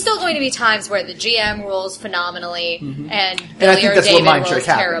 There's still going to be times where the GM rules phenomenally, and And I Billy think or that's David what Mind rolls Trick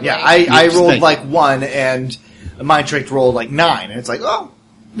happened. terribly. Yeah, I rolled Thank like 1, and Mind Trick rolled like 9, and it's like, oh,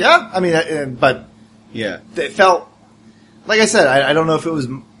 yeah. I mean, but Yeah. it felt like I said. I don't know if it was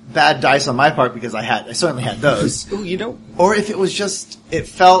bad dice on my part because I certainly had those, Ooh, you know. or if it was just it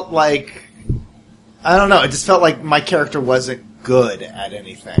felt like I don't know. It just felt like my character wasn't good at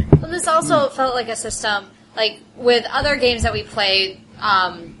anything. Well, this also felt like a system, like with other games that we played,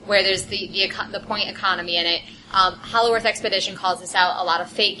 where there's the point economy in it. Hollow Earth Expedition calls this out. A lot of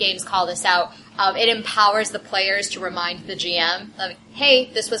Fate games call this out. It empowers the players to remind the GM, like,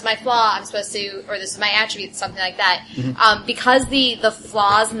 hey, this was my flaw, I'm supposed to, or this is my attribute, something like that. Because the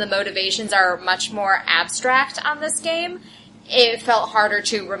flaws and the motivations are much more abstract on this game, it felt harder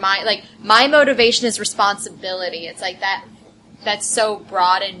to remind, like, my motivation is responsibility. It's like that's so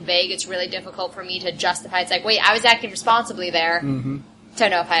broad and vague, it's really difficult for me to justify. It's like, wait, I was acting responsibly there.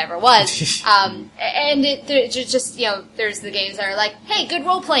 Don't know if I ever was. And just, there's the games that are like, hey, good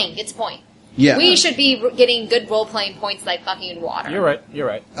role-playing gets a point. Yeah. We should be getting good role-playing points like fucking water. You're right.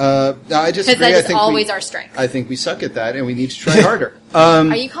 No, I disagree. Because that is I think always our strength. I think we suck at that, and we need to try harder. Are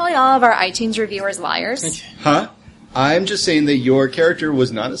you calling all of our iTunes reviewers liars? Huh? I'm just saying that your character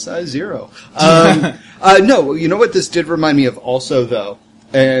was not a size 0. No, you know what this did remind me of also, though?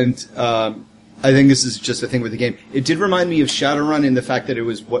 And I think this is just a thing with the game. It did remind me of Shadowrun in the fact that it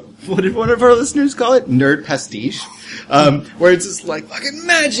was, what did one of our listeners call it? Nerd pastiche. Where it's just like fucking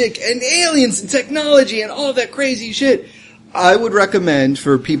magic and aliens and technology and all of that crazy shit. I would recommend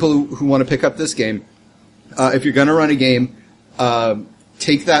for people who want to pick up this game, if you're gonna run a game,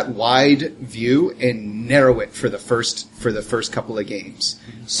 take that wide view and narrow it for the first couple of games.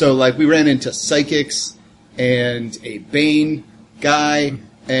 So like we ran into psychics and a Bane guy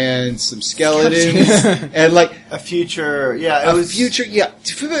and some skeletons and like A future, it was future, yeah.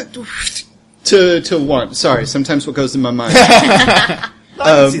 To one. Sorry, sometimes what goes in my mind. I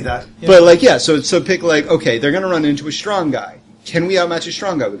can see that. But like, yeah, so pick like, okay, they're gonna run into a strong guy. Can we outmatch a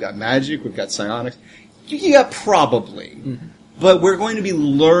strong guy? We've got magic, we've got psionics. Yeah, probably. But we're going to be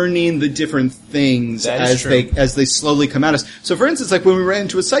learning the different things as they slowly come at us. So for instance, like when we ran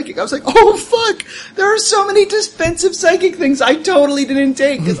into a psychic, I was like, oh fuck, there are so many defensive psychic things I totally didn't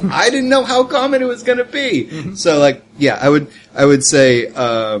take because I didn't know how common it was gonna be. So like, yeah, I would say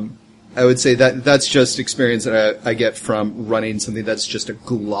that that's just experience that I get from running something that's just a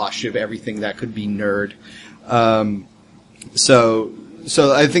goulash of everything that could be nerd. So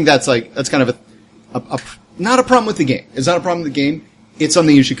I think that's kind of a not a problem with the game. It's not a problem with the game. It's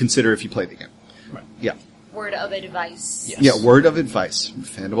something you should consider if you play the game. Right. Yeah. Word of advice. Yes. Yeah, word of advice from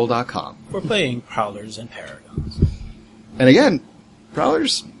Fandible.com. We're playing Prowlers and Paragons. And again,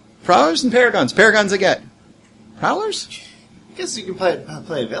 Prowlers and Paragons. Paragons I get. Prowlers? I guess you can play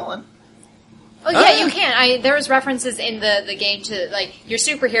a villain. Oh yeah, you can. There was references in the game to like your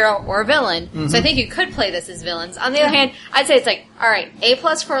superhero or villain, so I think you could play this as villains. On the other hand, I'd say it's like, all right, A+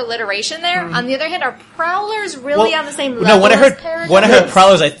 for alliteration there. On the other hand, are Prowlers really on the same level? No, when I heard as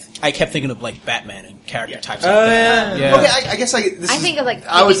Prowlers, I kept thinking of like Batman and character types. Like that. Yeah. Okay, I guess think of like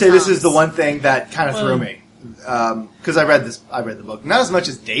I would say this is Tom's. the one thing that kind of threw me because I read the book, not as much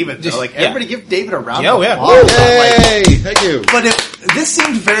as David though. Like everybody give David a round of applause. Yay! Thank you. But this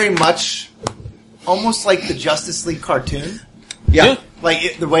seemed very much almost like the Justice League cartoon. Yeah.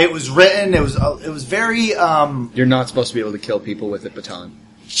 Like the way it was written, it was very You're not supposed to be able to kill people with a baton.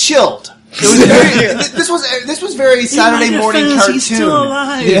 chilled. It was very, this was very Saturday morning cartoon. He's still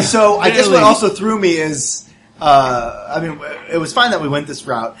alive. Yeah. So I guess what also threw me is, it was fine that we went this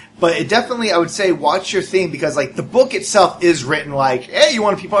route, but it definitely, I would say, watch your theme because like the book itself is written like, hey, you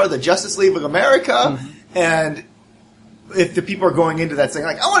want to be part of the Justice League of America, and if the people are going into that saying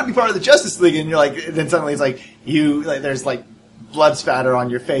like, I want to be part of the Justice League, and you're like, then suddenly it's like there's like blood spatter on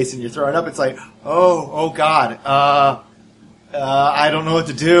your face and you're throwing up. It's like, oh God, I don't know what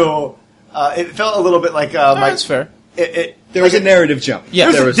to do. It felt a little bit like That's fair. There was a narrative jump.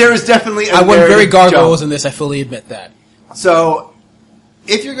 Yeah, there was definitely. I went very narrative gargoyles jump. in this. I fully admit that. So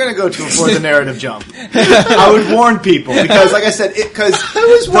if you're going to go for the narrative jump, I would warn people because, like I said,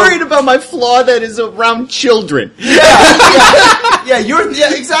 I was worried about my flaw that is around children. Yeah,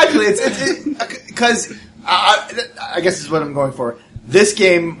 exactly. It's because I guess this is what I'm going for. This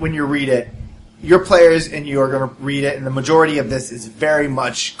game, when you read it, your players and you are going to read it, and the majority of this is very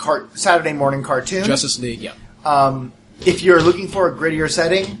much Saturday morning cartoon. Justice League, yeah. If you're looking for a grittier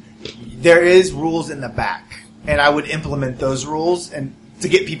setting, there is rules in the back, and I would implement those rules and to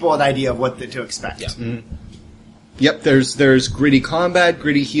get people an idea of what to expect. Yeah. Mm-hmm. Yep, there's gritty combat,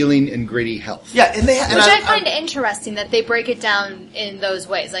 gritty healing, and gritty health. Yeah, and I find interesting that they break it down in those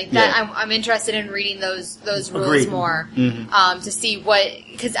ways. Like that, yeah. I'm interested in reading those rules Agreed. more Mm-hmm. to see what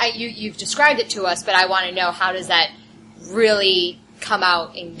because you've described it to us, but I want to know how does that really come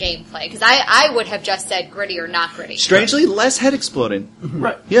out in gameplay? Because I would have just said gritty or not gritty. Strangely, less head exploding.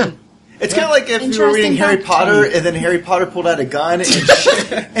 Right. Yeah. It's kind of like if you were reading Harry Potter and then Harry Potter pulled out a gun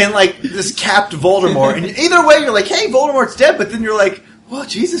and like this capped Voldemort. And either way, you're like, hey, Voldemort's dead. But then you're like, well,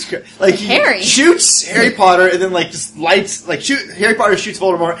 Jesus Christ. Like he shoots Harry Potter and then like just lights, Harry Potter shoots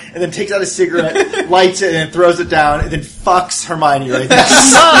Voldemort and then takes out a cigarette, lights it and then throws it down and then fucks Hermione right there.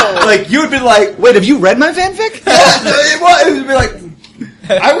 No. Like you would be like, wait, have you read my fanfic? It would be like,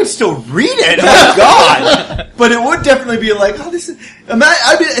 I would still read it. Oh my god! But it would definitely be like, oh, this is.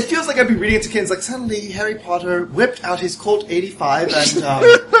 It feels like I'd be reading it to kids. Like suddenly, Harry Potter whipped out his Colt 85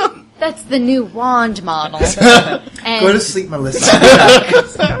 and. That's the new wand model. Go to sleep, Melissa.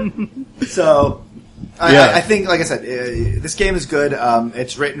 So, I think, like I said, this game is good.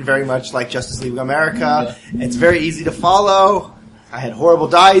 It's written very much like Justice League of America. Yeah. It's very easy to follow. I had horrible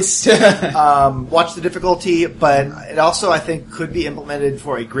dice. Watch the difficulty, but it also, I think, could be implemented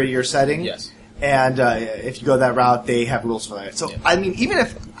for a grittier setting. Yes. And if you go that route, they have rules for that. So, yeah. I mean, even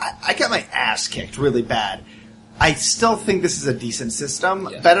if I got my ass kicked really bad, I still think this is a decent system.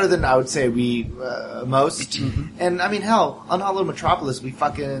 Yeah. Better than I would say most. Mm-hmm. And I mean, hell, on Hollow Metropolis, we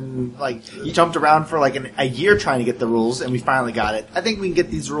fucking jumped around for a year trying to get the rules, and we finally got it. I think we can get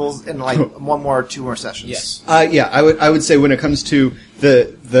these rules in one more or two more sessions. Yes. I would say when it comes to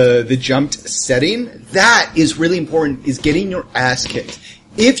the jumped setting, that is really important. Is getting your ass kicked.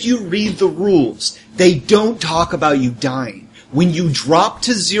 If you read the rules, they don't talk about you dying. When you drop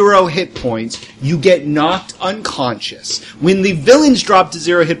to 0 hit points, you get knocked unconscious. When the villains drop to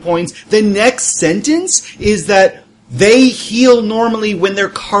 0 hit points, the next sentence is that they heal normally when they're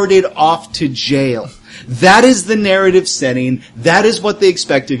carted off to jail. That is the narrative setting. That is what they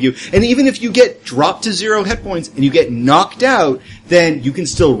expect of you. And even if you get dropped to 0 hit points and you get knocked out, then you can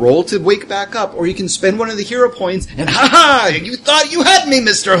still roll to wake back up, or you can spend one of the hero points and you thought you had me,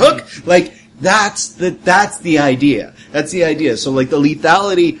 Mr. Hook! That's the idea. That's the idea. So the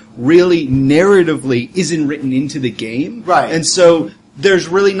lethality really narratively isn't written into the game. Right. And so there's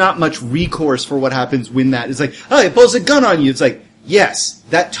really not much recourse for what happens when that is he pulls a gun on you. It's yes,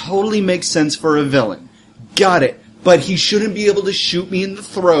 that totally makes sense for a villain. Got it. But he shouldn't be able to shoot me in the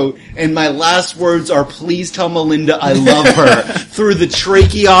throat, and my last words are, please tell Melinda I love her, through the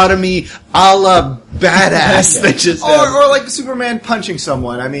tracheotomy a la badass that just or like Superman punching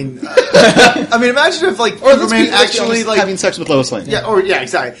someone. I mean, imagine if Superman actually having sex with Lois Lane. Yeah,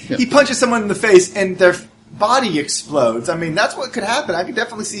 exactly. Yeah. He punches someone in the face and their body explodes. I mean, that's what could happen. I could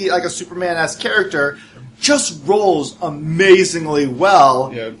definitely see a Superman-esque character just rolls amazingly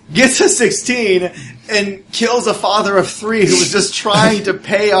well, gets a 16, and kills a father of 3 who was just trying to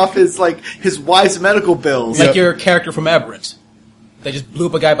pay off his wife's medical bills. Like your character from Aberrant. They just blew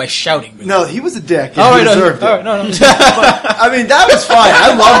up a guy by shouting. No, he was a dick. And he deserved it. All right, no. But, I mean, that was fine. I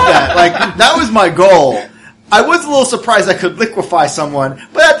loved that. That was my goal. I was a little surprised I could liquefy someone,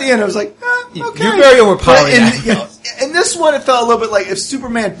 but at the end I was like, okay. You're very overpowering. In this one, it felt a little bit like if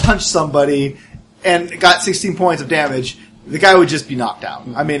Superman punched somebody and got 16 points of damage, the guy would just be knocked out.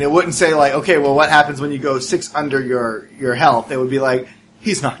 I mean, it wouldn't say okay, well, what happens when you go 6 under your health? It would be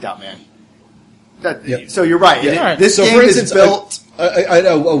he's knocked out, man. So you're right. Yeah. This game is built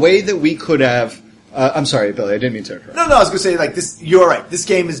a way that we could have. I'm sorry, Billy. I didn't mean to interrupt. No, I was going to say this. You're right. This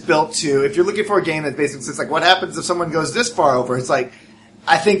game is built to. If you're looking for a game that basically says what happens if someone goes this far over? It's I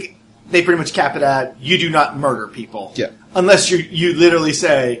think they pretty much cap it at you do not murder people. Yeah. Unless you literally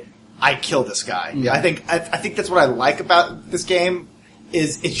say, I kill this guy. Yeah. I think that's what I like about this game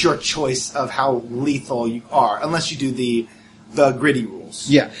is it's your choice of how lethal you are, unless you do the gritty rules.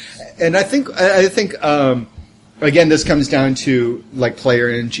 Yeah, and I think again this comes down to player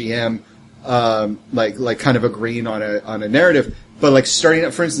and GM kind of agreeing on a narrative, but starting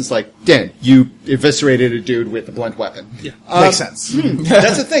up, for instance, Dan, you eviscerated a dude with a blunt weapon. Yeah, makes sense.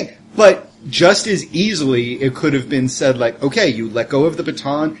 That's the thing, but just as easily, it could have been said like, okay, you let go of the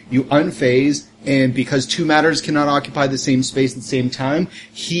baton, you unphase, and because two matters cannot occupy the same space at the same time,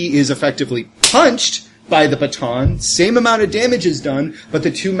 he is effectively punched by the baton, same amount of damage is done, but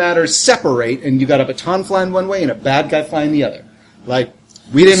the two matters separate, and you got a baton flying one way and a bad guy flying the other. Like,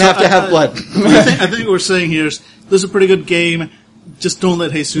 we didn't have to have blood. I think what we're saying here is, this is a pretty good game. Just don't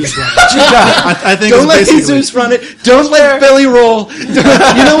let Jesus run it. I think don't let Jesus run it. Don't let Billy roll.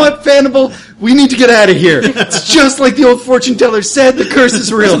 You know what, Fandible? We need to get out of here. It's just like the old fortune teller said, the curse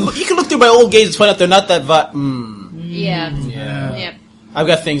is real. You can look through my old games and find out they're not that Yeah. I've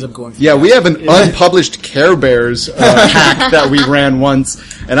got things I'm going for. Yeah, we have an unpublished Care Bears hack that we ran once,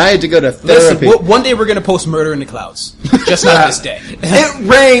 and I had to go to therapy. Listen, one day we're going to post Murder in the Clouds. Just not this day. It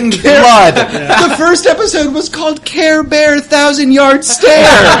rained blood. The first episode was called Care Bear 1,000-Yard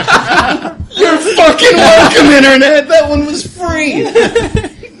Stare. You're fucking welcome, Internet. That one was free.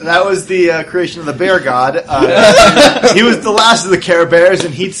 That was the creation of the bear god. He was the last of the Care Bears,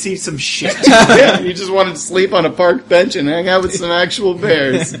 and he'd see some shit. You just wanted to sleep on a park bench and hang out with some actual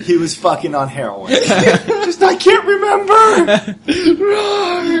bears. He was fucking on heroin. I can't remember.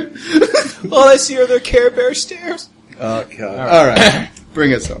 All I see are their Care Bear stairs. Oh, God. All right.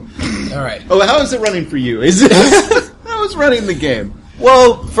 Bring us home. All right. Oh, how is it running for you? How is running the game?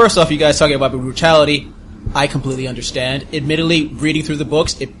 Well, first off, you guys talking about brutality. I completely understand. Admittedly, reading through the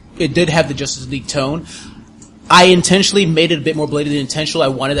books, it did have the Justice League tone. I intentionally made it a bit more blatantly intentional. I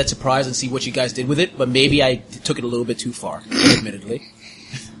wanted that surprise and see what you guys did with it, but maybe I took it a little bit too far, admittedly.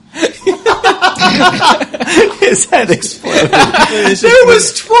 His head exploded. There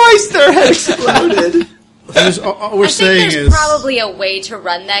was twice their head exploded. All we're saying there's is probably a way to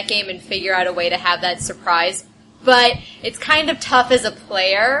run that game and figure out a way to have that surprise. But it's kind of tough as a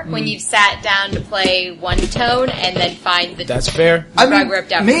player when you've sat down to play one tone and then find the That's fair. rug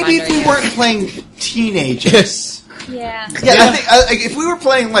ripped out maybe from if we under weren't playing teenagers. Yeah. I think if we were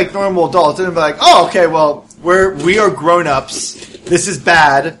playing like normal adults, then it'd be like, oh, okay, well, we are grown-ups. This is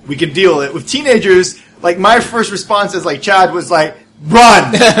bad. We can deal with it. With teenagers, like my first response is like Chad was like,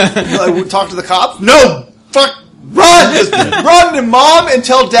 run. Like, talk to the cops. No, fuck. Run! Just run to mom and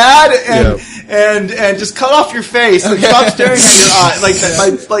tell dad and just cut off your face and stop staring at your eye.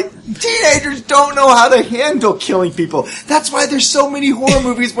 Like teenagers don't know how to handle killing people. That's why there's so many horror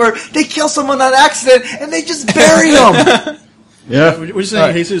movies where they kill someone on accident and they just bury them. Yeah, we're just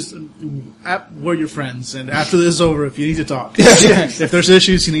saying, Jesus, we're your friends, and after this is over, if you need to talk, if there's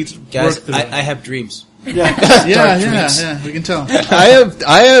issues, you need to Guys, work through I have dreams. Yeah, we can tell.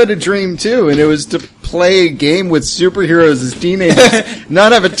 I had a dream too, and it was to play a game with superheroes as teenagers,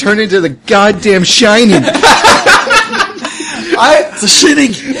 not have it turn into the goddamn Shining. It's a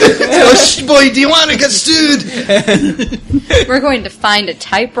shitting. Boy, do you want to get sued? We're going to find a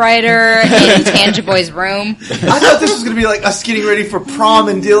typewriter in Tangiboy's room. I thought this was going to be like us getting ready for prom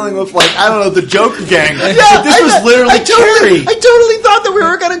and dealing with like, I don't know, the Joker gang. Yeah, but this was literally Carrie. I totally thought that we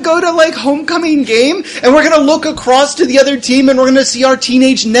were going to go to like homecoming game, and we're going to look across to the other team, and we're going to see our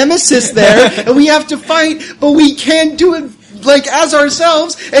teenage nemesis there, and we have to fight, but we can't do it like as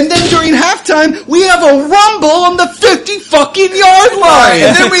ourselves, and then during halftime we have a rumble on the 50-fucking-yard line.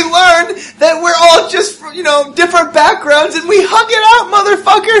 And then we learned that we're all just, different backgrounds, and we hug it out,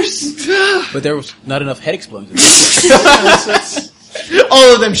 motherfuckers. But there was not enough head explosions.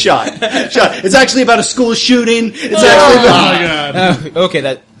 All of them shot. It's actually about a school shooting. It's Oh my god. Okay,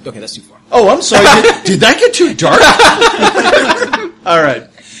 that's too far. Oh, I'm sorry. Did that get too dark? All right.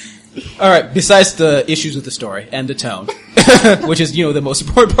 Besides the issues with the story and the tone, which is, the most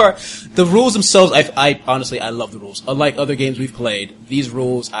important part, the rules themselves, I honestly love the rules. Unlike other games we've played, these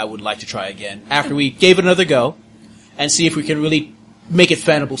rules I would like to try again after we gave it another go and see if we can really make it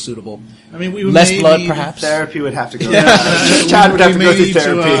fanable suitable. I mean, we less may blood, need perhaps. Therapy would have to go. Chad would have to go through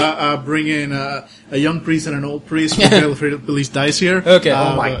therapy. To bring in a young priest and an old priest. We're afraid to release dice here. Okay.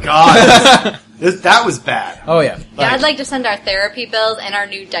 Oh my god. That was bad. Oh yeah. Yeah, I'd like to send our therapy bills and our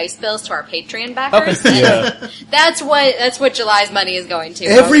new dice bills to our Patreon backers. And that's what July's money is going to.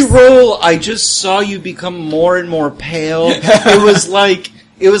 Every roll, I just saw you become more and more pale. It was like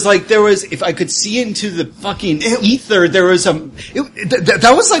there was, if I could see into the fucking ether, there was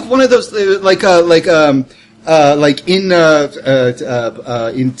that was like one of those, like in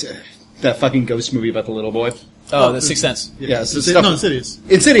that fucking ghost movie about the little boy. Oh, The Sixth Sense. Yeah, so Insidious.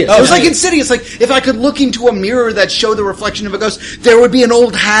 Insidious. Oh, it was like Insidious. Like, if I could look into a mirror that showed the reflection of a ghost, there would be an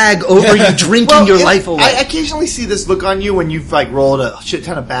old hag over you drinking your life away. I occasionally see this look on you when you've like rolled a shit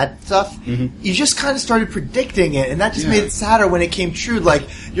ton of bad stuff. Mm-hmm. You just kind of started predicting it, and that just made it sadder when it came true. Like,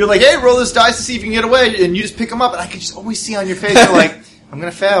 you're like, hey, roll this dice to see if you can get away, and you just pick them up, and I could just always see on your face, you're like, I'm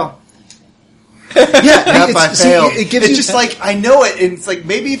gonna fail. Yep, I see, failed. it gives it's you just like, I know it, and it's like,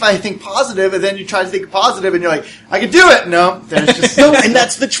 maybe if I think positive, and then you try to think positive, and you're like, I can do it. No, there's just... No, and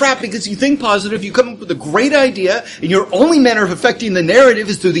that's the trap, because you think positive, you come up with a great idea, and your only manner of affecting the narrative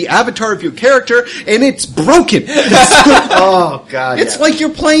is through the avatar of your character, and it's broken. Oh, God, It's like you're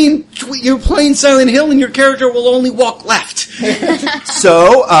playing Silent Hill, and your character will only walk left.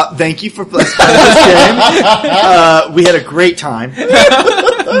 So, thank you for playing this game. We had a great time.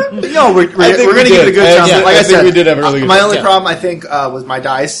 No, we're going to give it a good time. Yeah, like I said, we did have a really good my time. only problem, I think, was my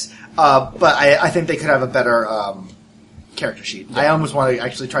dice. But I think they could have a better character sheet. I almost want to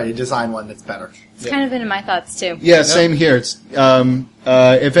actually try to design one that's better. It's kind of been in my thoughts too. Yeah, same here. It's if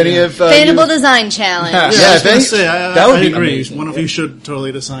any of Fainable design challenge. Yeah, I was if going any- to say, that would I be agree. amazing. One of you should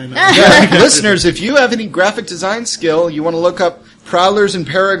totally design that. listeners, if you have any graphic design skill, you want to look up Prowlers and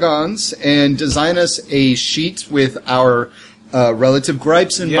Paragons and design us a sheet with our relative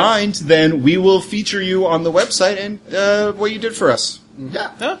gripes in mind, then we will feature you on the website and what you did for us.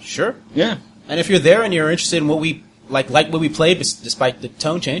 Yeah, sure. Yeah. And if you're there and you're interested in what we like what we played, despite the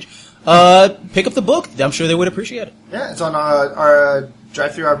tone change, pick up the book. I'm sure they would appreciate it. Yeah, it's on our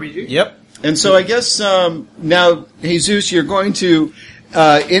drive-thru RPG. Yep. And so I guess now, Jesus, you're going to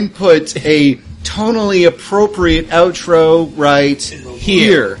input a tonally appropriate outro right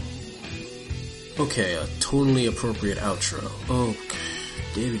here. Okay, a tonally appropriate outro. Okay.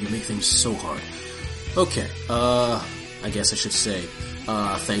 David, you make things so hard. Okay, I guess I should say,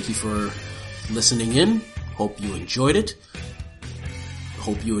 thank you for listening in. Hope you enjoyed it.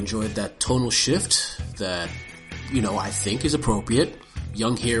 Hope you enjoyed that tonal shift that, I think is appropriate.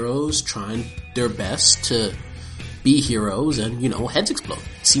 Young heroes trying their best to be heroes and, heads explode.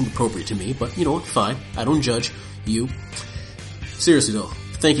 It seemed appropriate to me, but, fine. I don't judge you. Seriously though,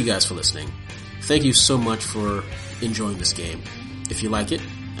 thank you guys for listening. Thank you so much for enjoying this game. If you like it,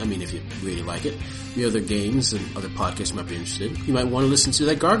 if you really like it, the other games and other podcasts you might be interested in, you might want to listen to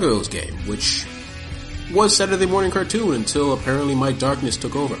that Gargoyles game, which was Saturday morning cartoon until apparently my darkness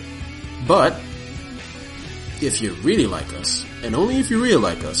took over. But, if you really like us, and only if you really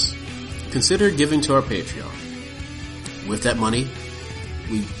like us, consider giving to our Patreon. With that money,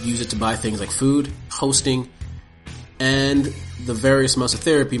 we use it to buy things like food, hosting, and the various amounts of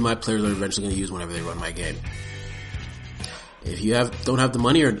therapy my players are eventually going to use whenever they run my game. If you don't have the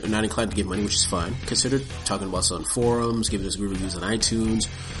money or are not inclined to give money, which is fine, consider talking about us on forums, giving us reviews on iTunes,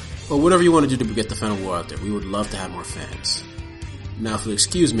 or whatever you want to do to get the Final War out there. We would love to have more fans. Now, if you'll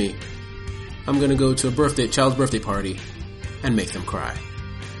excuse me, I'm going to go to a child's birthday party and make them cry.